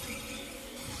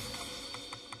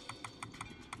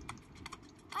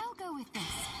 I'll go with this.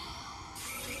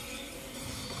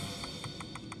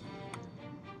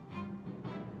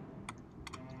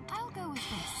 I'll go with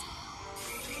this.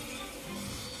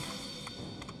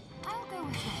 I'll go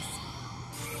with this.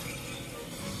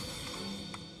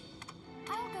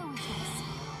 I'll go with this.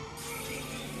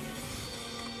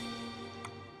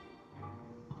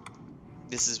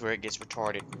 This is where it gets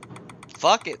retarded.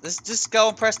 Fuck it, let's just go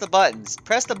and press the buttons.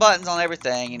 Press the buttons on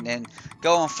everything and then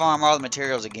go and farm all the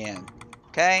materials again.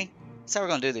 Okay? That's how we're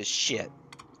gonna do this shit.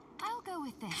 I'll go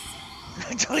with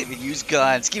this. Don't even use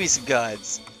guns. Give me some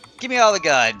guns. Give me all the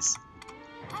guns.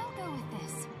 I'll go with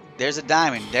this. There's a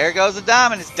diamond. There goes the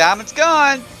diamond. Its diamond's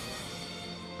gone.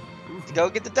 Let's go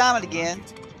get the diamond again.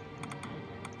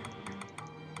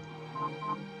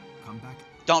 Come back.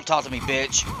 Don't talk to me,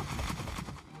 bitch.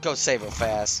 Go save real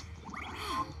fast.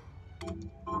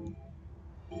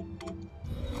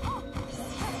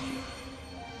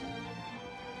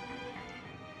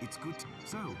 It's good.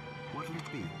 So, what'll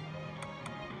it be?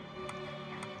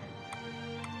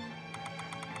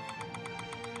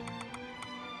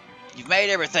 You've made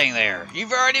everything there.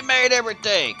 You've already made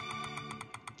everything.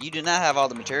 You do not have all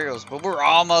the materials, but we're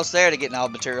almost there to getting all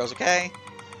the materials, okay?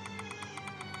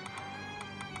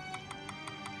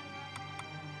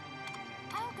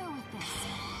 I'll go with this.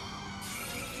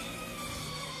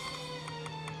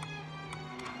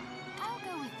 I'll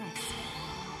go with this.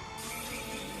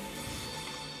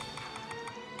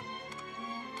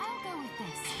 I'll go with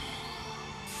this.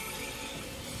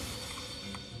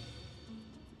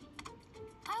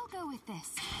 I'll go with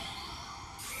this.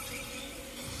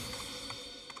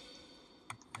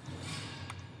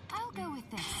 I'll go with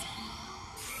this.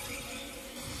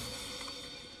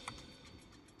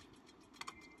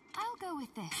 I'll go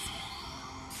with this.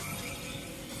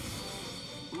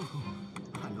 Ooh,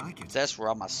 I like it. That's where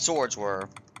all my swords were.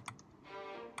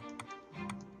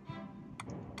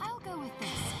 I'll go with this.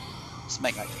 Let's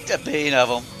make like a billion of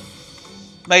them.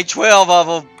 Made 12 of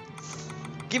them.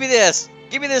 Give me this.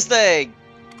 Give me this thing.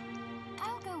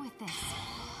 I'll go with this.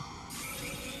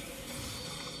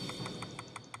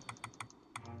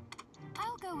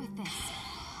 I'll go with this.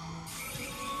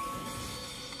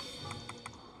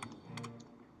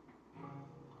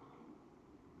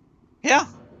 Yeah.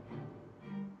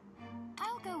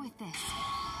 I'll go with this.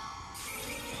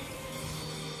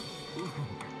 Ooh,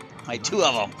 Made 2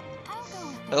 of them. I'll go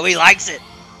with this. Oh, he likes it.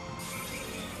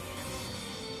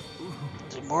 ooh,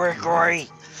 The more gory.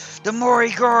 The more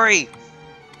gory.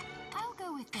 I'll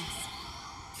go with this.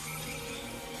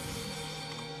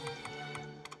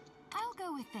 I'll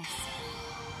go with this.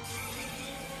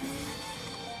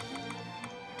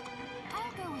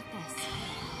 I'll go with this.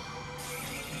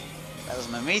 That was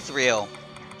my mithril.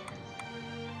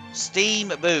 Steam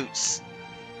boots.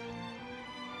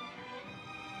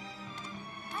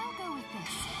 I'll go with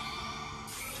this.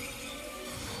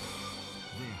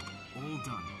 there. All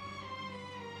done.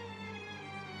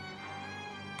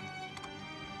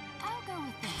 I'll go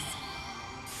with this.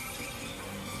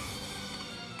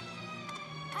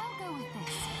 I'll go with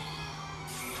this.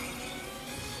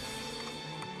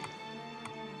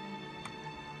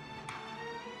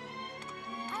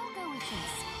 I'll go with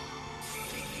this.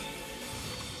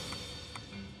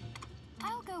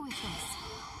 I'll go with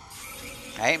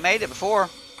this. I ain't made it before.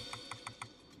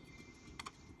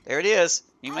 There it is.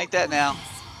 You make that now.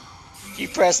 You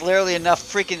press literally enough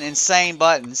freaking insane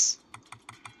buttons.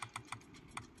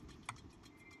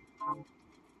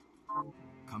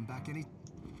 Come back any.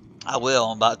 I will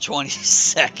in about 20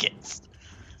 seconds.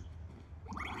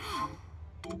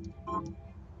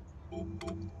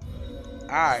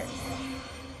 Alright.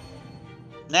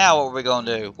 Now what are we going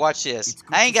to do? Watch this.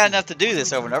 I ain't got enough to do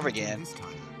this over and over again.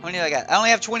 How many do I got? I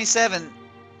only have 27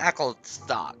 alcohol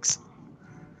stocks.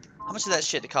 How much does that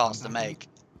shit cost to make?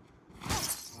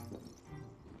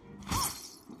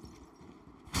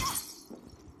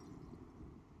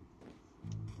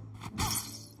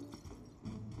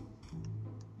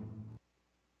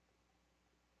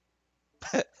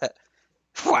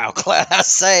 Wow, glad I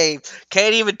saved.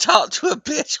 Can't even talk to a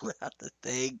bitch without the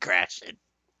thing crashing.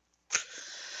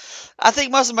 I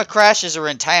think most of my crashes are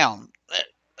in town.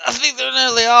 I think they're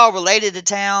nearly all related to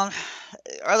town.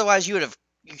 Otherwise, you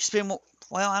spend more.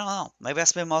 Well, I don't know. Maybe I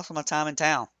spend most of my time in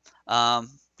town.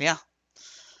 Yeah.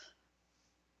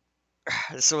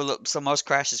 So most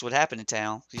crashes would happen in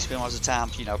town. You spend most of the time,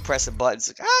 you know, pressing buttons.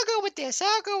 Like, I'll go with this.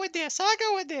 I'll go with this. I'll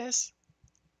go with this.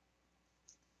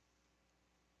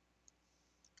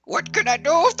 What can I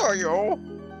do for you?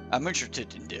 I'm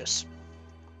interested in this.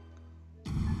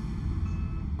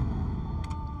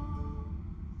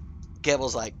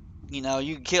 Kebble's like, you know,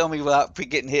 you can kill me without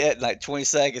getting hit in like 20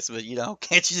 seconds, but, you know,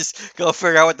 can't you just go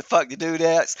figure out what the fuck to do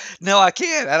next? No, I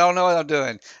can't. I don't know what I'm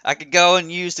doing. I could go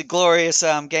and use the glorious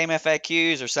game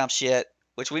FAQs or some shit,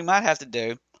 which we might have to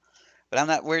do, but I'm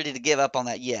not ready to give up on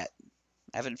that yet.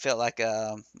 I haven't felt like,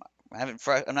 I'm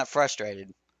not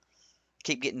frustrated.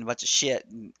 Keep getting a bunch of shit,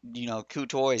 and, you know, cool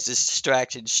toys, just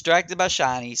distracted by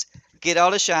shinies. Get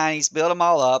all the shinies, build them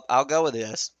all up. I'll go with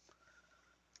this.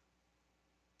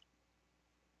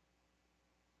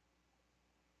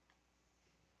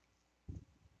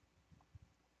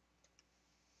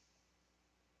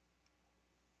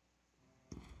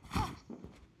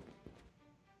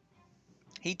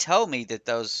 He told me that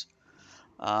those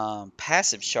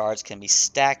passive shards can be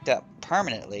stacked up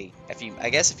permanently. I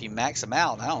guess if you max them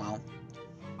out. I don't know.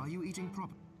 Are you eating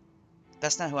proper?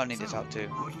 That's not who I need to talk to.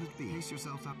 What will it be? Pace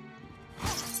yourself up.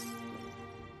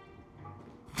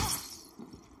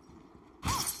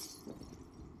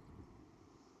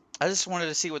 I just wanted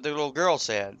to see what the little girl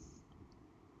said.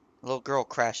 The little girl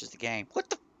crashes the game. What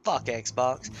the fuck,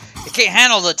 Xbox? It can't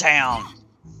handle the town.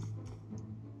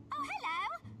 Oh,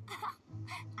 hello.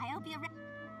 I hope you're ready.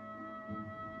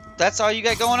 That's all you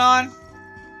got going on?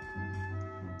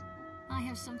 I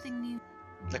have something new.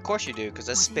 Of course you do, because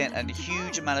I spent a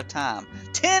huge amount of time.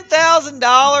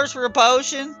 $10,000 for a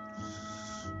potion?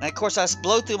 And of course I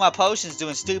blow through my potions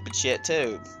doing stupid shit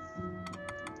too.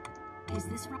 Is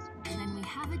this right? Then we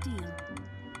have a deal.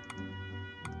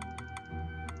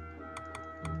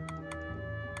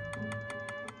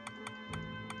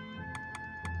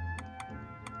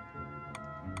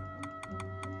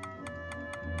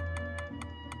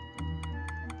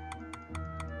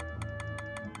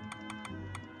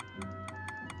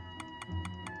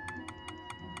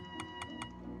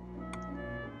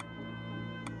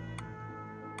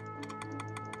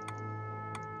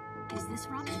 Is this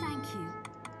right? Thank you.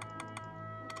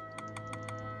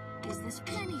 Is this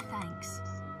many thanks?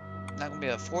 Not gonna be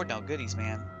able to afford no goodies,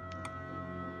 man.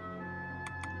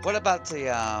 What about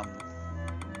the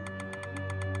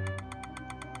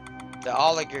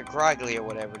Oliger Grogly or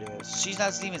whatever it is? She's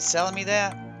not even selling me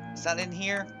that? It's not in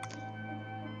here?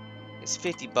 It's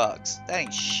 50 bucks. That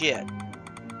ain't shit.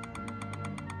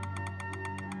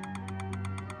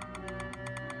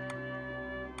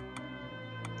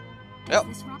 Yep.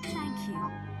 Is this right?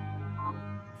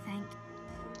 Thank you.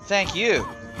 Thank you.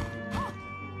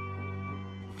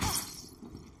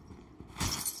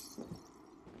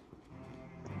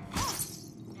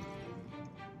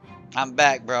 I'm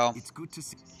back, bro. It's good to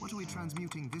see. What are we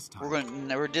transmuting this time?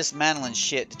 We're dismantling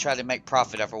shit to try to make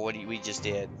profit off of what we just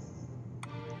did.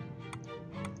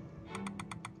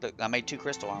 Look, I made 2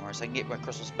 crystal armors. I can get my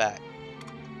crystals back.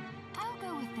 I'll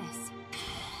go with this.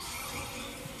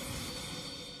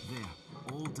 There,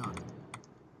 all done.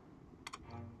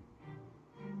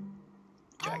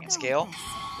 Dragon scale.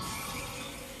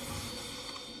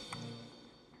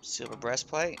 Silver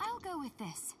breastplate. I'll go with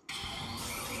this.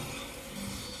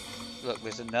 Look,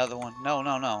 there's another one. No,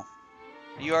 no, no.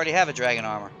 You already have a dragon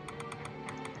armor.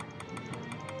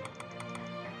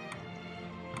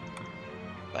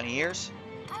 Bunny ears?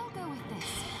 I'll go with this.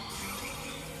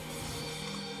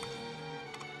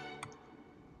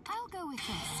 I'll go with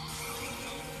this.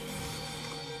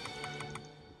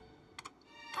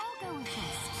 I'll go with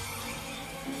this.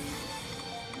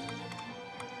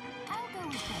 I'll go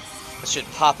with this. It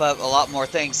should pop up a lot more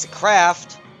things to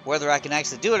craft. Whether I can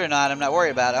actually do it or not, I'm not worried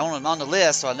about it. I want them on the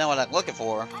list so I know what I'm looking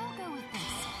for. I'll go with this.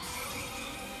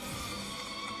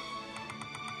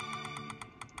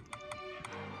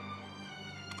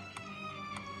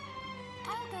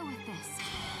 this.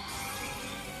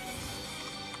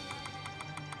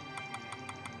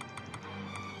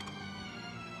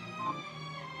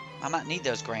 I might need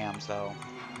those grams though.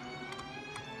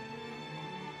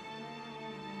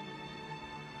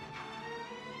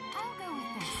 I'll go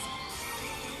with this.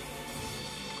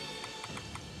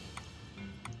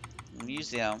 Use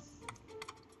them.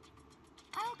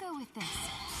 I'll go with this.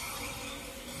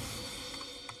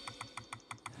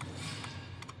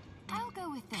 I'll go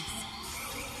with this.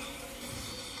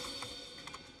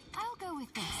 I'll go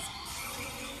with this.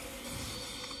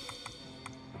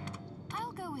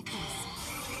 I'll go with this.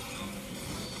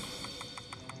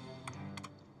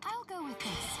 I'll go with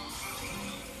this.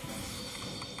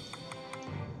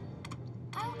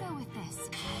 I'll go with this.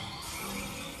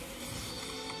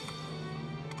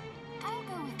 I'll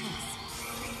go with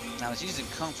this. I was using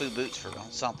kung fu boots for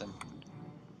something.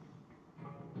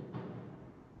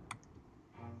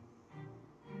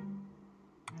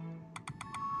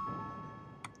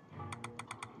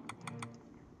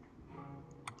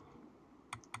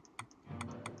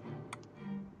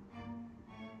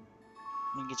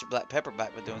 You can get your black pepper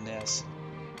back by doing this.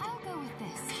 I'll go with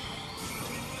this.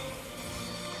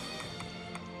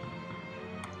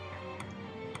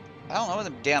 I don't know where the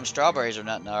damn strawberries or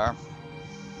nothing are.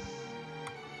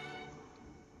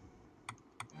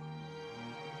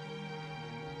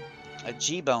 A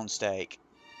G-bone steak.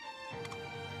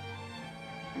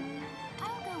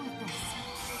 I'll go with this.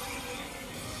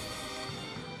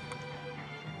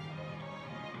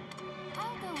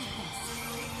 I'll go with this.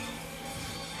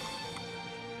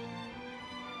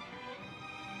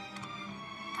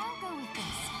 I'll go with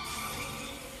this.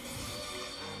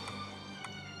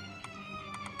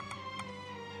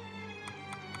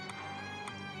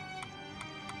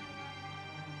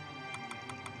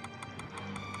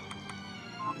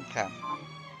 Okay.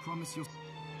 Promise you.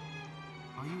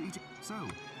 Are you eating? So,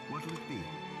 what'll it be?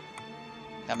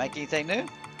 Can I make anything new?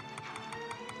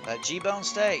 A G-bone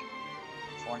steak.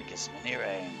 Fornicus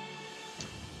manire.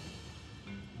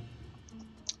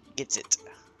 Gets it.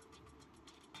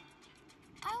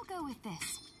 I'll go with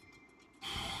this.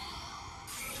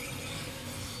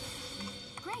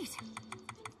 Great.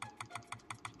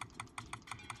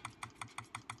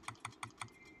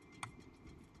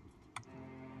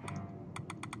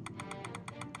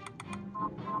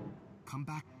 Come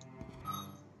back.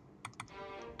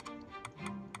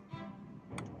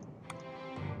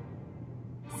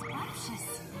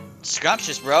 Scrumptious.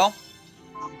 Scrumptious, bro.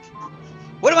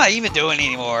 What am I even doing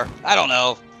anymore? I don't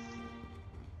know.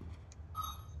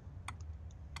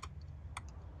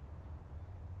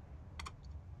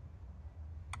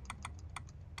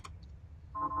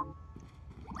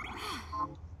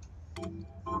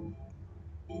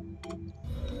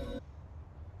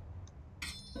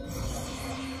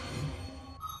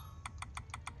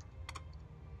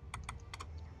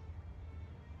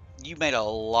 You made a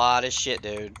lot of shit,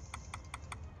 dude.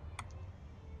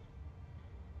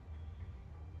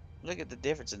 Look at the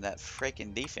difference in that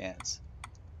freaking defense.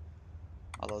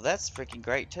 Although that's freaking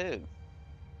great too.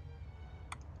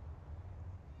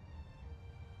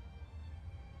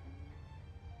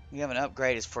 You have an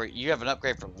upgrade is for you have an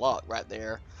upgrade for luck right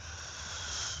there.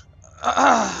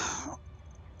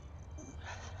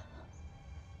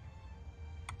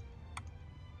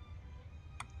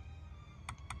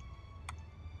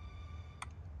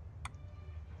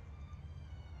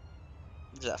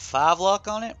 Is that 5 luck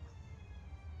on it?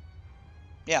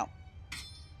 Yeah.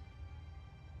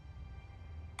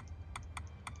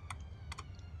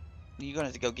 You're gonna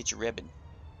have to go get your ribbon.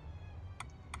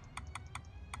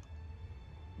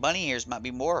 Bunny ears might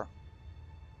be more.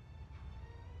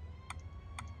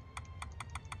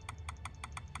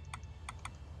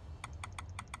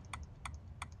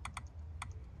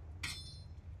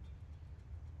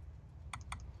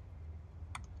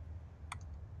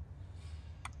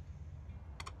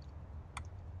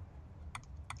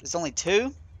 It's only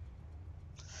 2?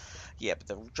 Yeah, but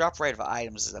the drop rate of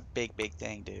items is a big, big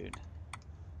thing, dude.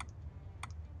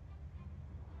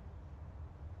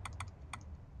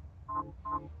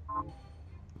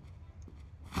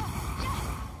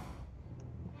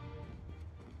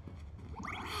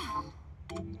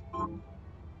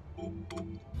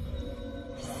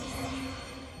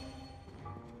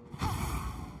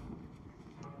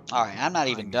 Alright, I'm not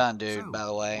even done, dude, So, by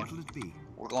the way. what'll it be?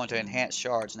 We're going to enhance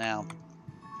shards now.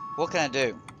 What can I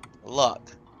do?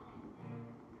 Luck.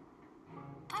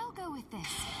 I'll go with this.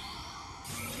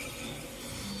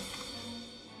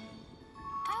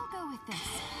 I'll go with this.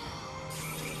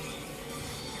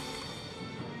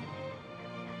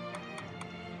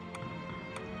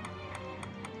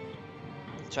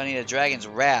 So I need a dragon's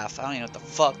wrath. I don't even know what the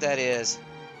fuck that is.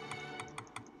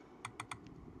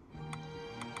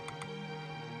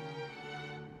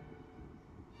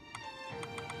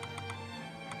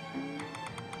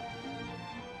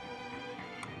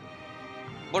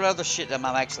 What other shit am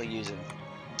I actually using?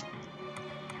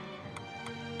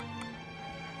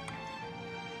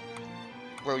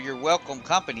 Bro, your welcome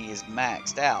company is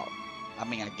maxed out. I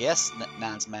mean, I guess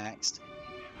 9's maxed.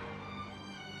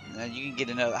 Now you can get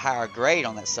another higher grade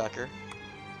on that sucker.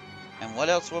 And what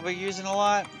else will we be using a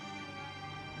lot?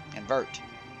 Invert.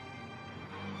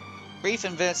 Brief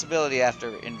invincibility after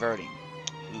inverting.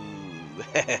 Ooh.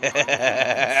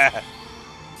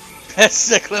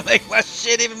 That's gonna make my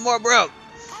shit even more broke.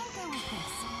 I'll go with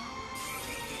this.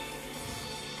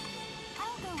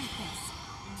 I'll go with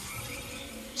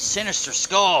this. Sinister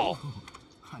Skull. Oh,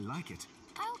 I like it.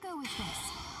 I'll go with this.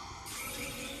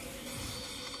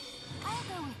 I'll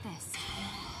go with this.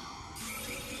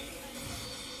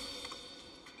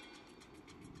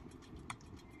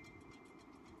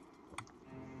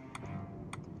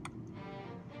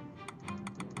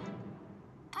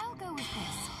 I'll go with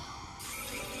this.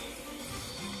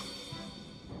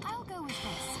 I'll go with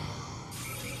this.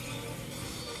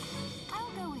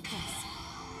 I'll go with this.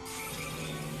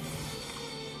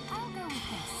 I'll go with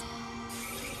this.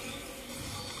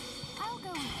 I'll go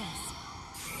with this.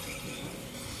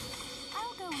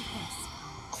 I'll go with this.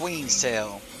 Queen's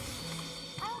Tail.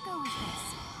 I'll go with this.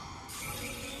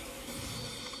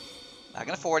 I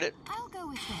can afford it. I'll go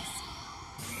with this.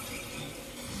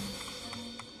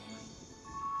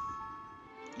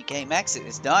 You can't max it.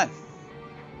 It's done.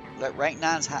 Let rank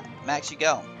 9's max you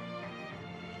go.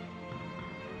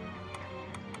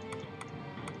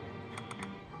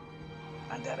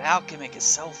 And that alchemic is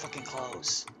so fucking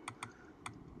close.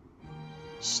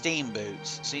 Steam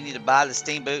boots. So you need to buy the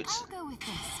steam boots. I'll go with this.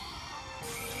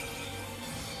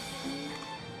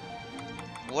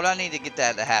 What do I need to get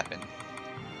that to happen?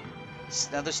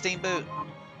 Another steam boot.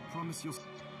 Promise you'll.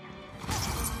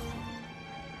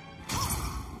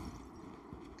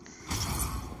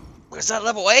 Was that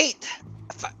level 8?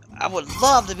 I would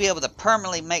love to be able to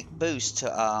permanently make boosts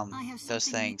to those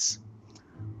things.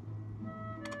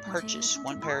 Purchase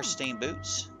 1 pair of steam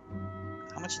boots.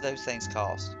 How much do those things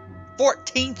cost?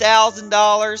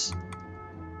 $14,000.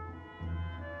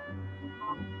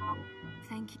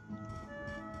 Thank you.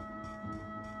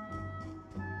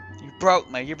 You broke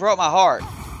me. You broke my heart.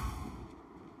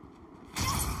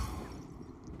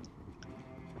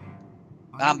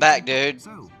 I'm back, dude.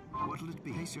 So, what'll it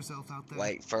be? Pace yourself out there.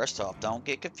 Wait, first off, don't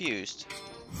get confused.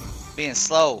 Being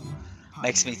slow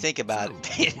makes me think about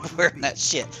it. Wearing that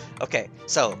shit. Okay,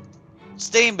 so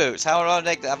steam boots. How do I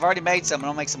make that? I've already made some, and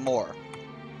I'll make some more.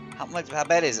 How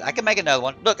bad is it? I can make another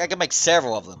one. Look, I can make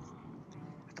several of them.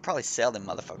 I could probably sell them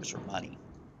motherfuckers for money.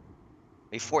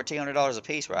 Be $1,400 a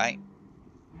piece, right?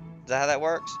 Is that how that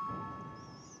works?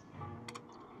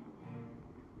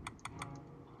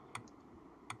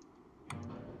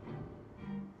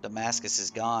 Damascus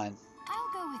is gone.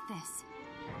 I'll go with this.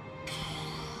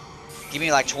 Give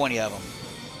me like 20 of them.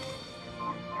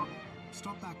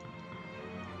 Stop back.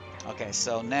 Okay,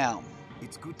 so now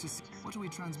It's good to see. What are we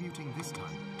transmuting this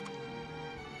time?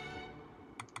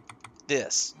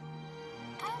 this.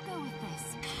 I'll go with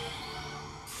this.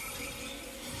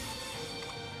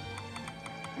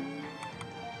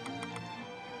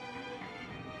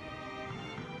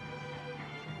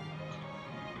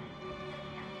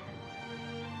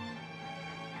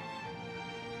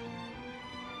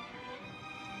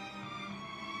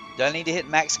 Do I need to hit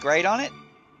max grade on it?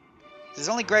 There's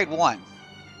only grade 1.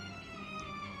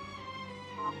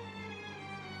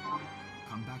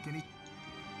 Come back any.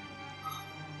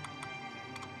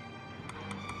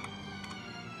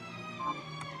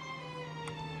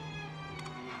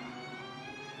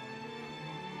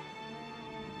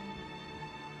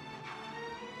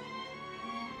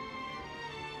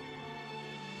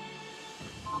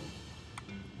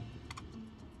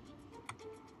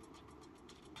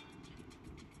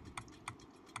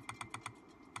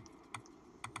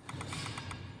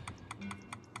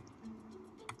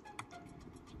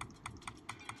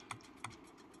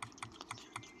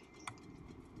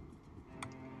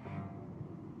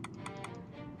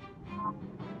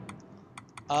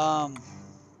 Um,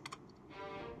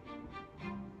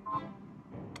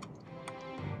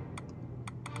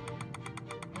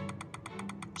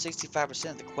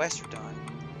 65% of the quests are done.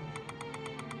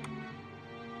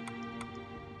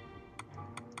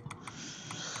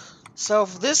 So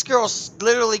this girl's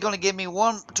literally going to give me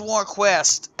one more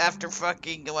quest after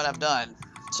fucking what I've done.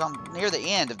 So I'm near the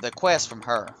end of the quest from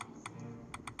her.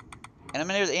 And I'm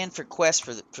near the end for quest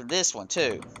for this one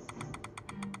too.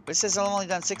 But it says I've only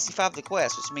done 65 of the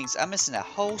quests, which means I'm missing a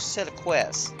whole set of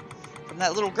quests from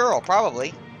that little girl,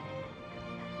 probably.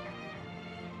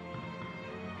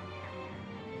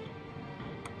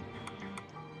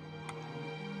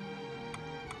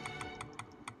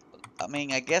 I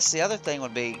mean, I guess the other thing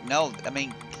would be, no, I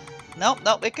mean, nope,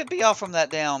 it could be all from that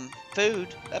damn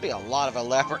food. That'd be a lot of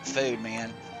elaborate food,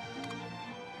 man.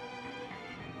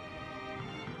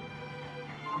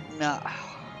 No.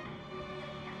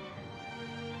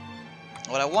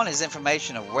 What I want is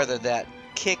information of whether that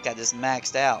kick I just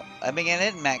maxed out. I mean, I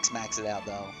didn't max it out,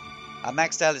 though. I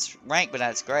maxed out its rank, but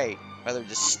that's great. Whether it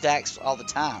just stacks all the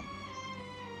time.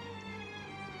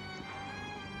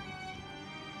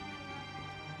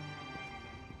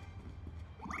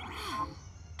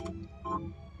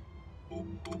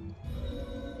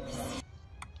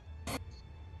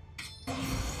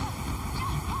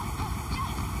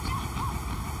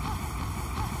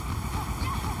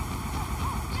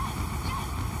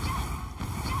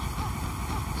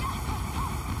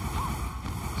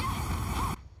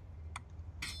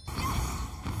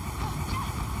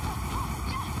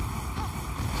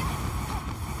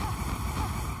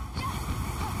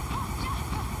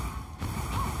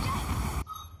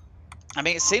 I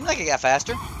mean, it seemed like it got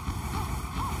faster.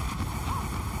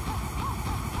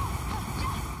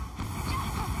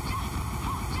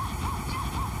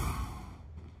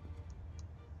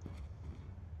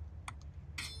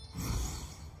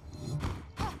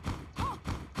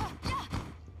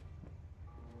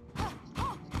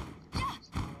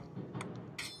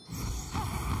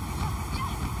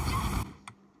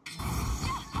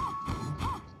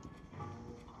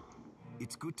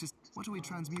 It's good to... What are we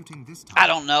transmuting this time? I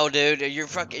don't know, dude.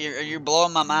 You're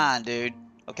blowing my mind, dude.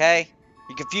 Okay?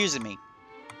 You're confusing me.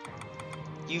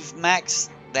 You've maxed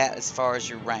that as far as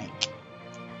your rank.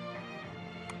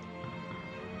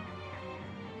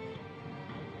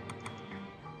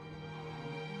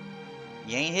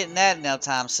 You ain't hitting that no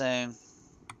time soon.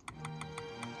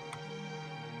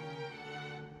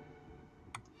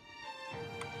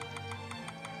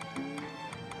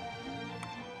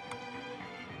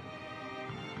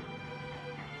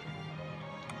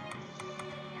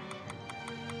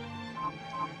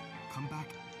 Come back.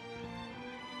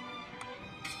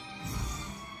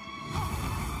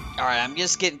 Alright, I'm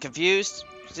just getting confused.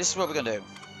 This is what we're gonna do.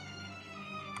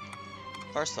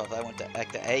 First off, I went to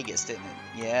act the Aegis, didn't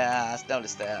it? Yeah, I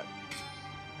noticed that.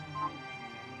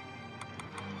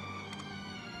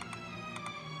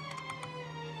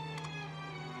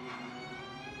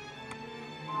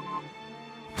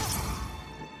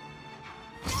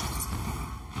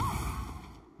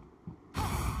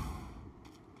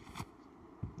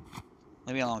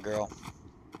 Leave me alone, girl.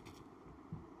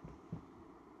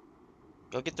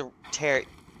 Go get the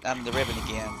the ribbon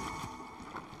again.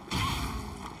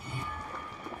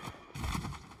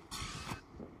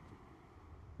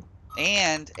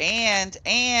 And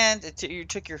you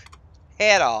took your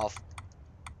head off.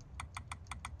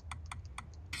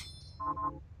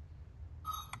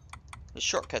 The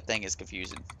shortcut thing is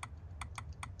confusing.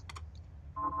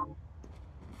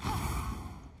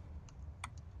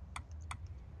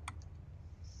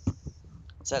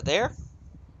 Is that there?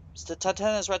 Is the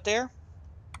Titania's right there?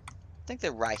 I think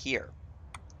they're right here.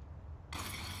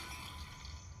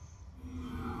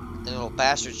 The little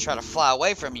bastards try to fly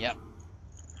away from you.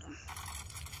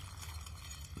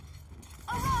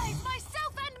 Arise,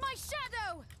 myself and my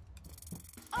shadow!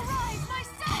 Arise,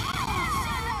 myself and my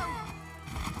shadow!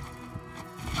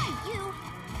 Thank you!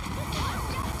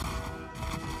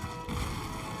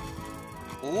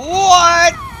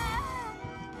 What?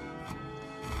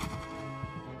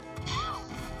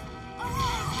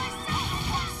 Arise, myself and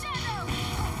my shadow!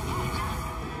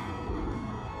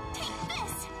 Take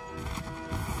this!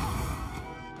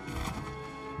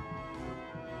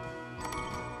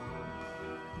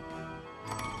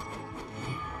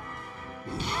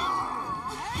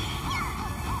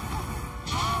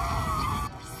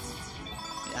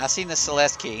 I seen the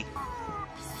Celeste key.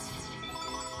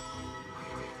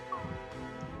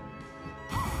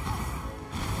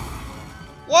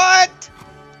 What?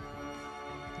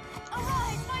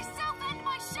 Arise, myself and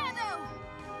my shadow!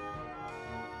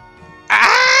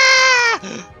 Ah!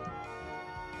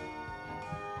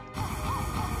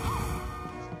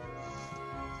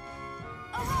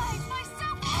 Arise,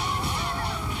 myself and my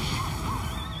shadow!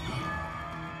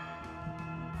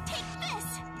 Take this!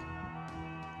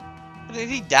 Did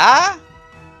he die?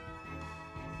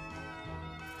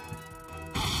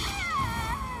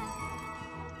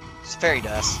 It's fairy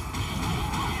dust.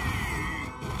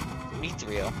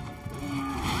 Mithril.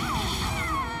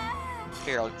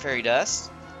 Fairy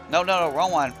dust. No,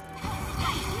 wrong one.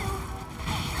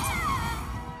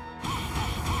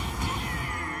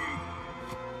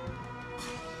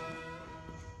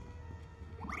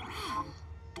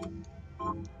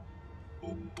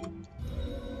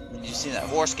 You see that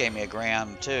horse gave me a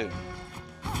gram too.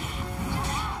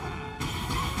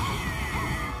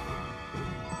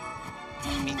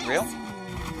 Be real?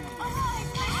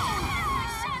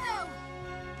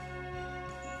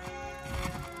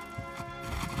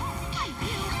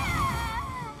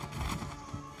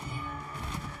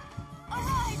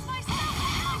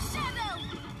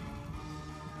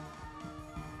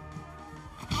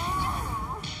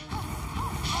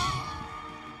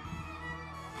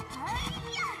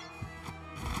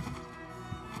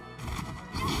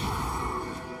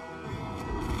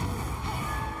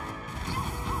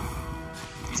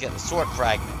 He's got the sword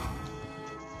fragment.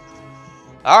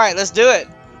 Alright, let's do it.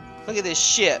 Look at this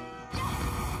shit.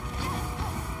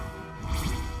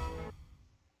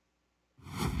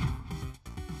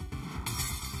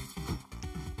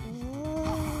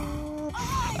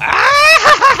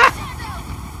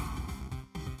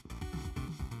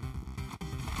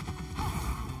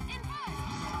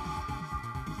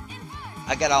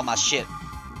 I got all my shit.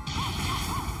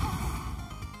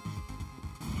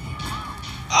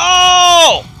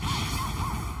 Oh!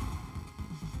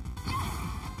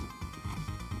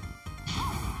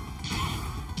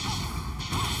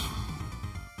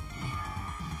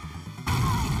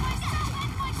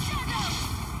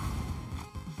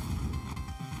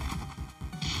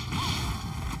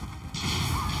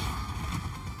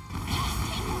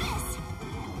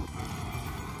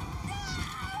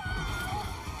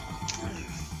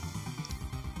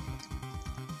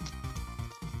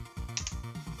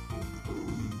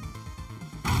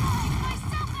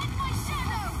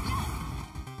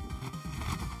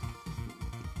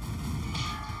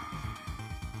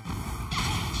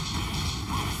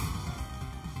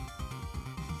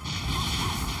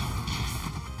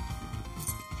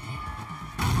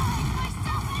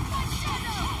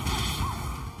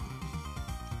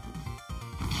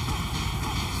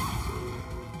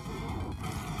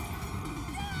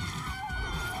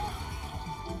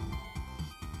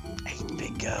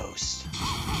 Big ghost.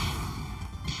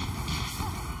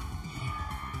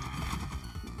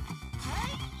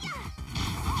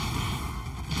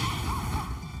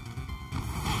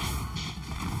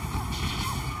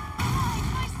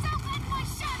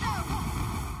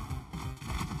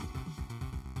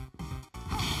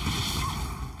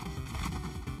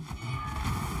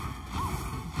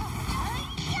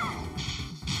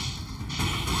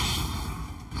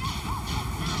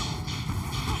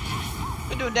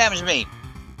 Quit doing damage to me.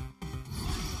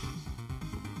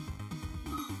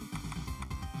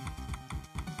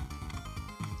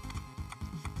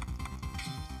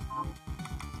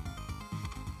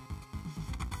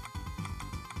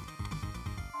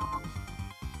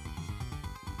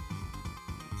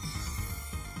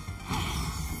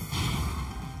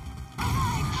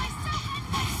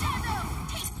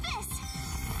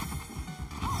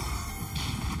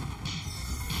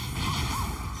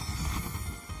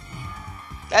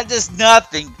 That does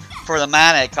nothing for the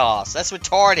mana it costs. That's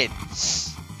retarded.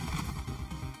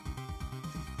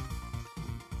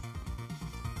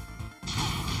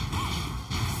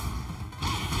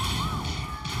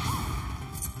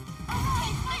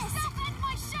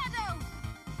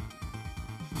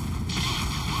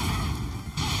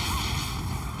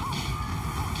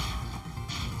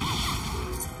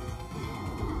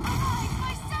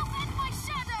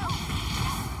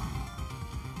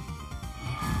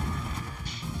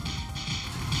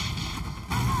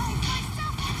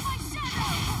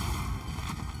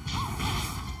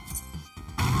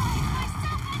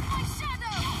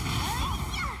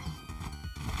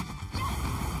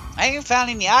 I ain't found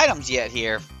any items yet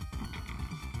here.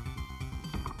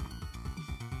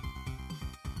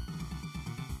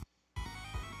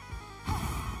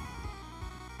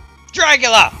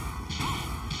 Dracula!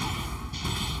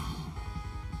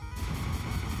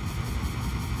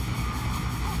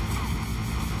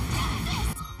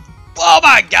 Oh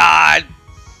my god!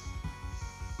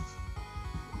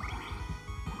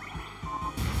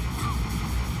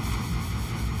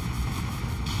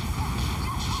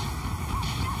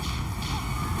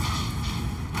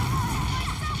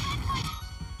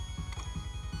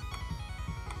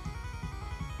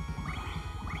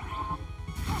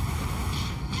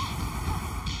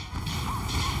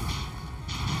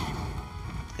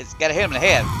 It's gotta hit him in the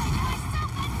head.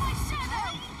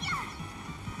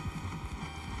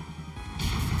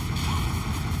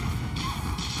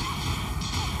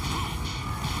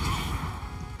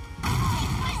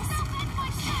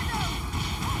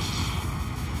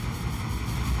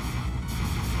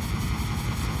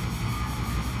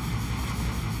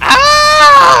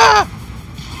 Ah!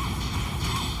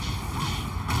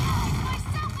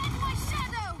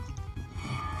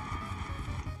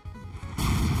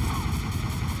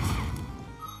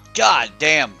 God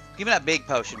damn. Give me that big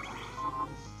potion.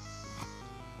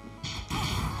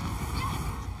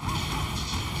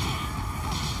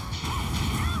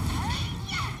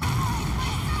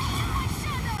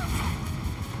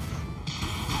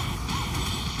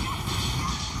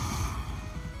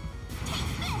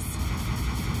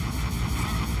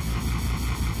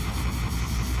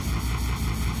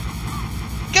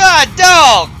 God,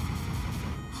 dog!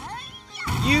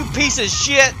 You piece of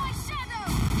shit!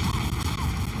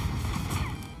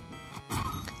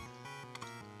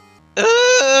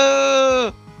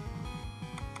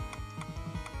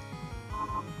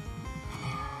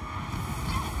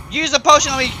 Use the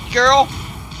potion on me, girl!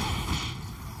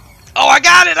 Oh, I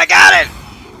got it! I got it!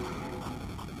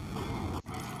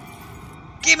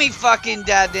 Give me fucking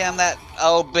goddamn that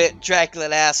old bit Dracula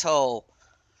asshole.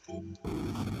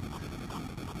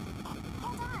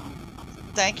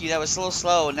 Thank you, that was a little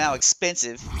slow and now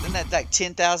expensive. Isn't that like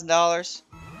 $10,000?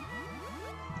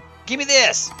 Give me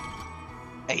this!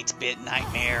 8-bit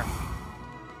nightmare.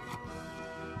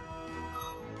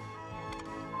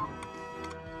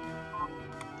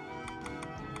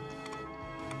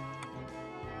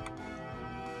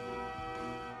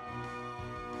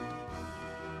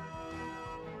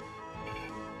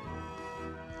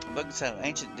 Book of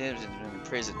ancient devs in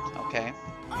prison. Okay.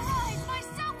 Arise,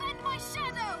 myself and my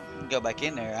shadow! Go back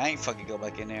in there. I ain't fucking go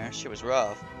back in there. Shit was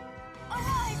rough.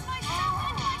 Arise, myself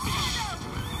and my shadow!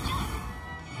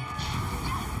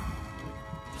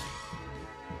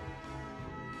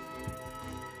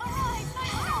 Arise,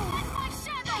 myself and my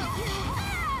shadow!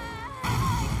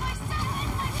 Arise, myself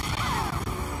and my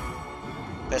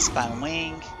shadow! Best spine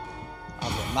wing. I'll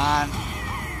get mine.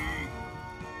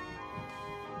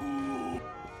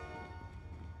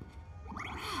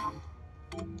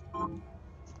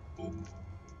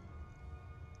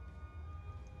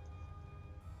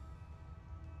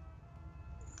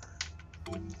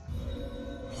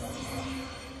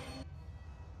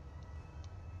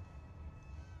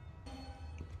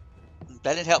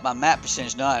 That didn't help my map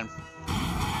percentage none.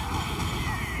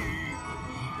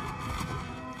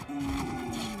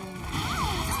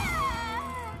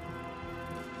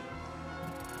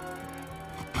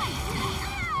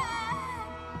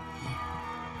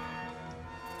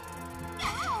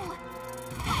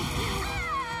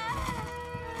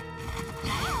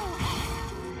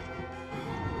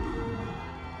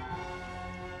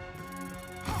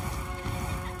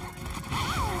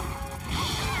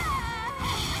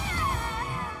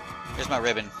 Here's my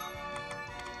ribbon.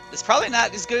 It's probably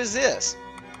not as good as this.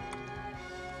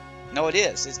 No, it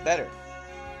is. It's better.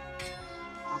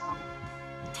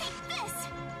 Take this!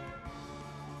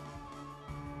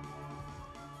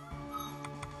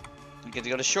 You get to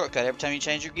go to shortcut every time you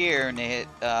change your gear and hit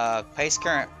paste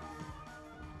current.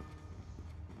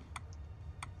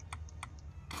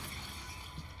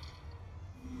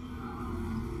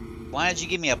 Why did you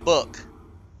give me a book?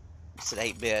 It's an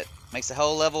 8-bit. Makes the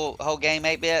whole game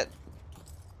 8-bit.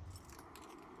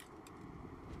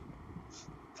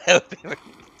 That would be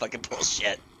fucking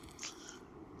bullshit.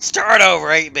 Start over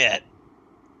 8-bit.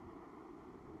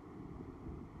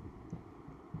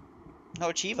 No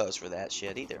Chivos for that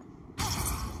shit either.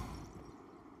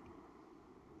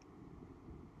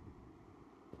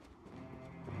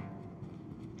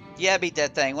 Yeah, beat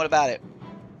that thing. What about it?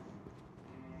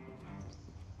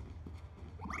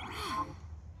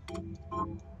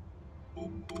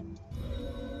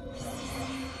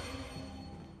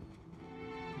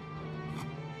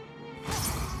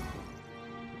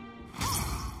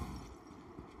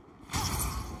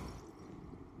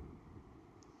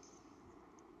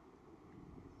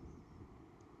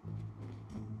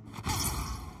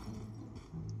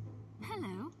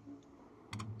 Hello.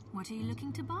 What are you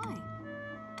looking to buy?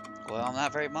 Well,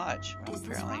 not very much, Is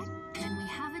this apparently. right? Then we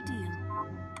have a deal.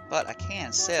 But I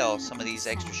can sell some of these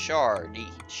extra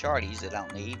shardies that I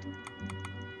don't need.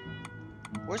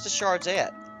 Where's the shards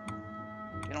at?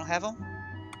 You don't have them?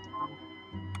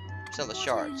 Sell the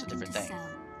shards, a different thing.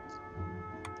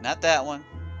 Not that one.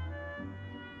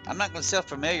 I'm not going to sell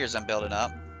familiars I'm building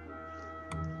up.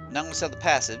 I'm not going to sell the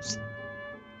passives.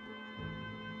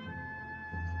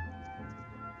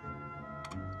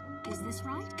 Is this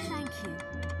right? Thank you.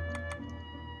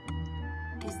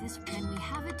 Is this when we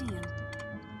have a deal?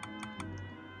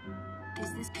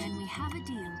 Is this when we have a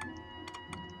deal?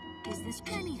 Is this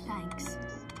many thanks?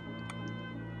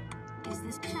 Is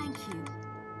this thank you?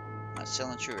 Not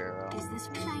selling True Arrow. Is this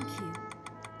thank you?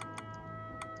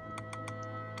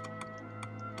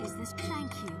 Is this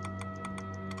thank you?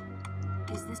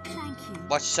 Is this thank you?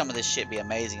 Watch some of this shit be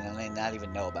amazing and I may not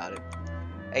even know about it.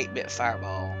 8-bit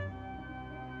fireball.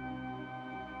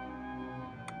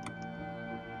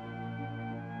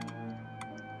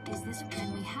 Is this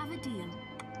when we have a deal?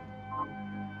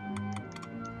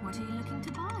 What are you looking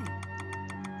to buy?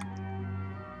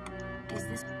 Is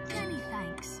this many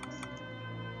thanks?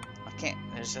 I can't.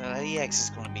 There's EX is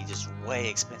going to be just way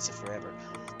expensive forever.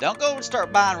 Don't go and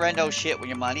start buying rando shit with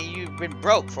your money. You've been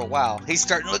broke for a while. He's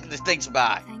starting to look at the things to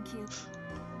buy. Thank you.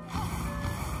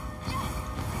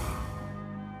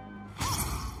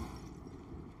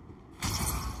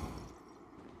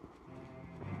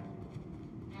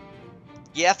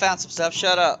 Yeah, I found some stuff.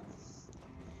 Shut up.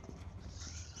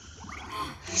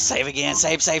 Save again.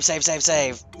 Save, save, save, save,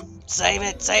 save. Save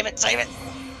it, save it, save it.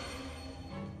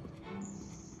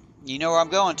 You know where I'm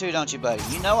going too, don't you, buddy?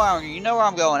 You know where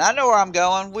I'm going. I know where I'm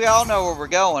going. We all know where we're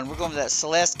going. We're going to that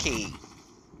Celeste key.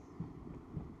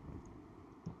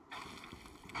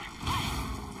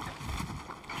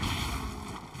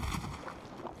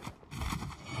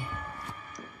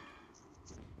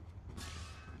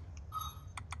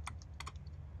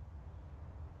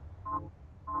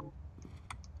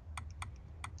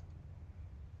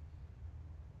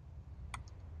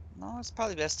 No, it's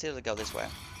probably best still to go this way.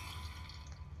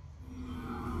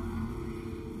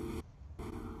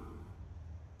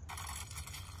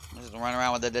 I'm just gonna run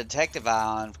around with the detective eye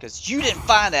on because you didn't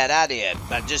find that, I did.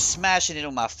 By just smashing it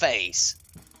on my face.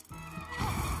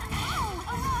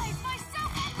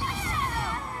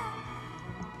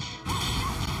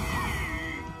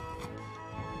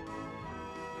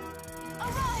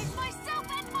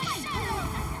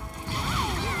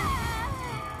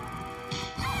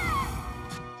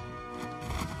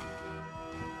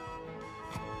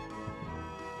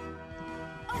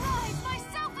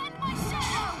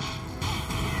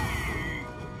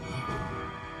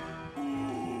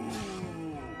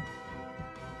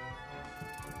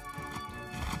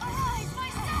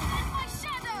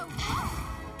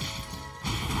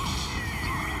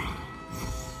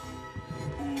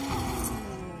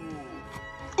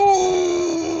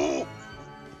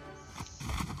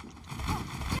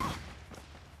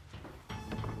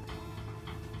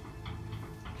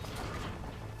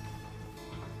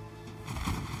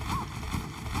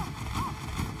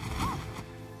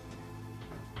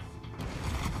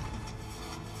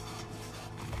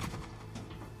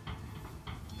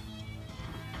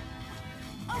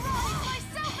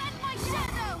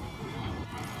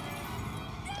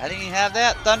 I didn't even have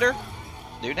that, Thunder.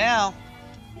 Do now.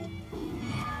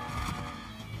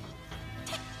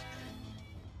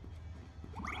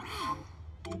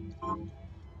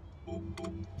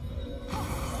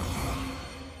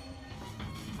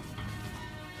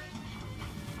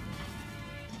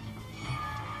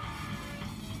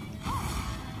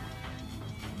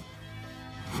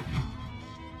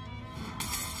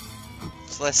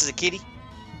 Celeste is a kitty.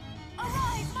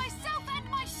 Arise, myself and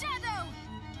my shadow!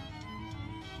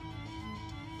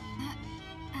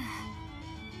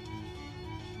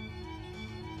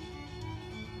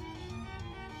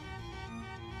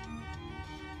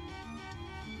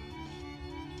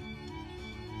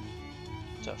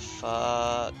 What the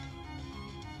fuck?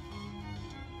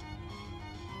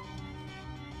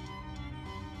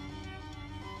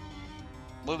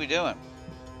 What are we doing?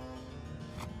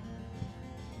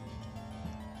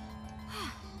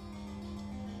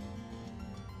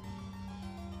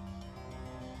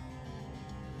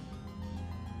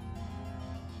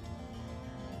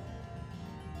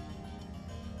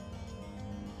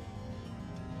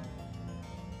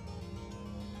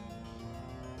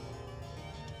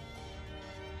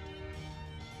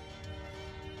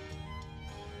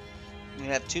 We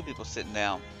have two people sitting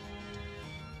down.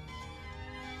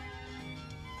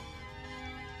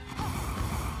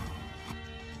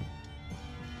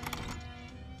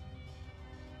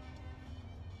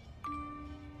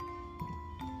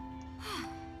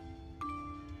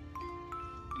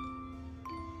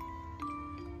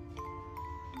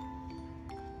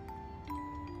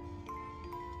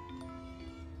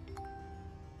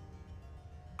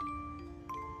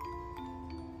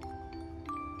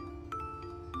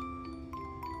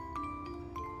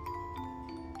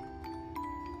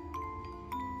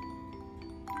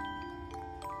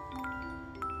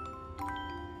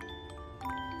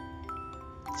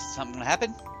 Is something gonna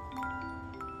happen?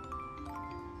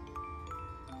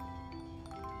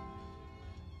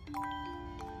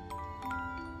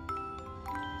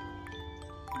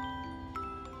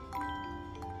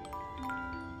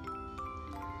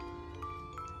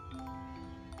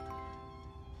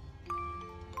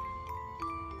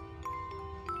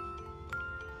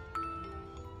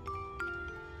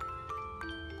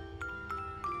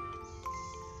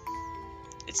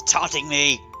 It's taunting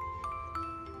me.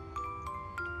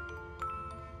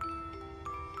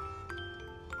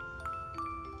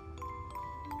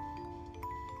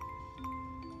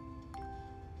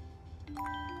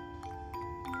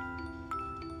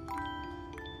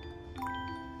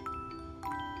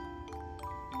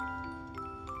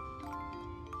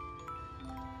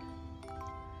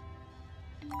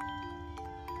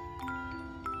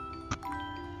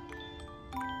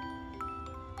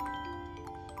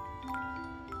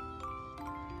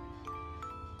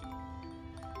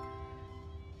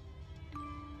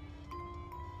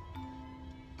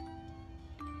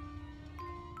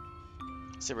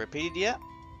 Is it repeated yet?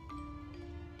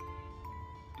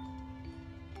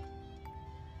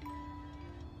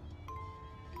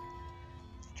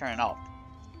 Turn it off.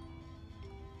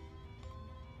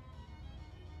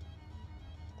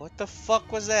 What the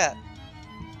fuck was that?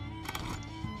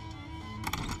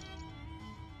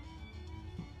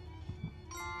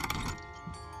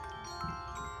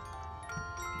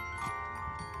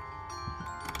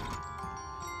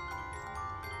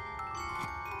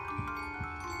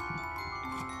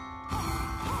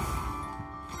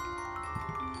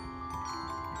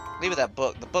 Leave it that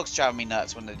book. The book's driving me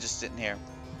nuts when they're just sitting here.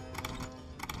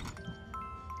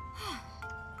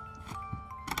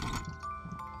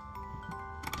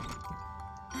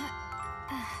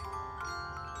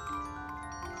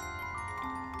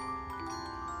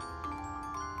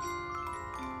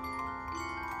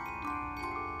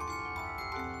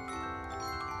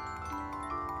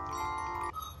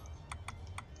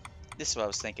 This is what I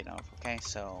was thinking of. Okay,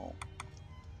 so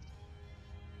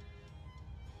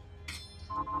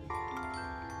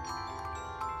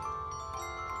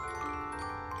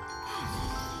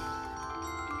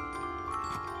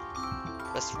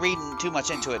that's reading too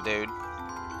much into it, dude.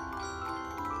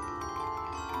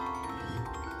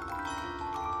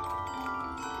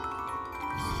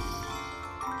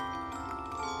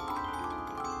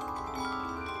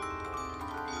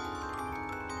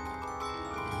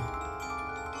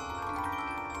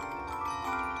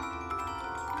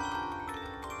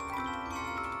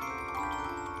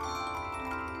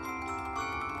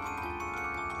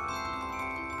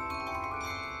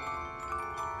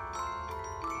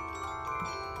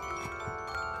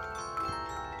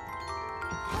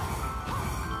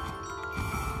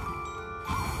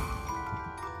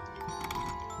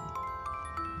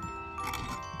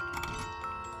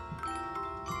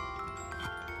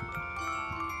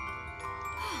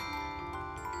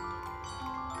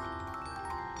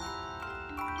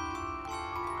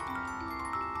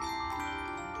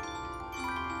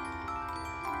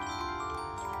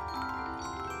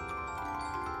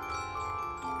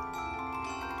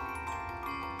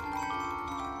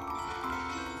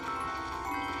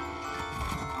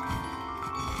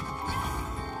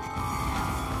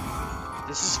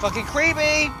 This is fucking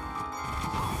creepy!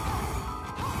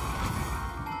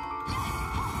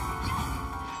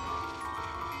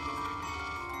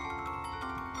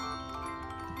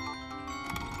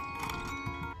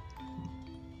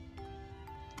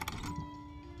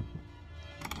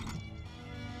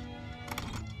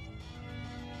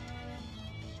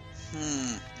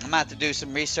 I'm gonna have to do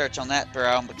some research on that,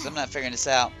 bro, because I'm not figuring this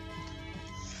out.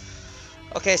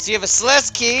 Okay, so you have a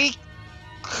Celeste key.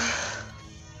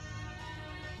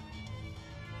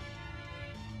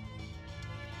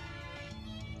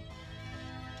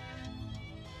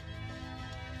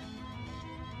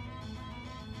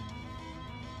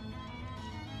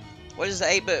 What does the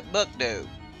 8-bit book do?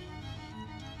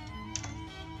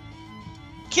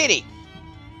 Kitty!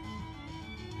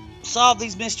 Solve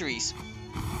these mysteries.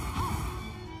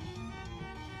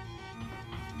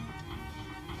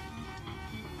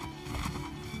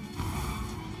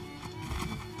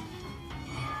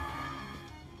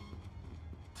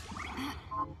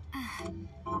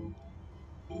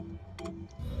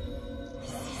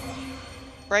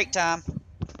 Break time.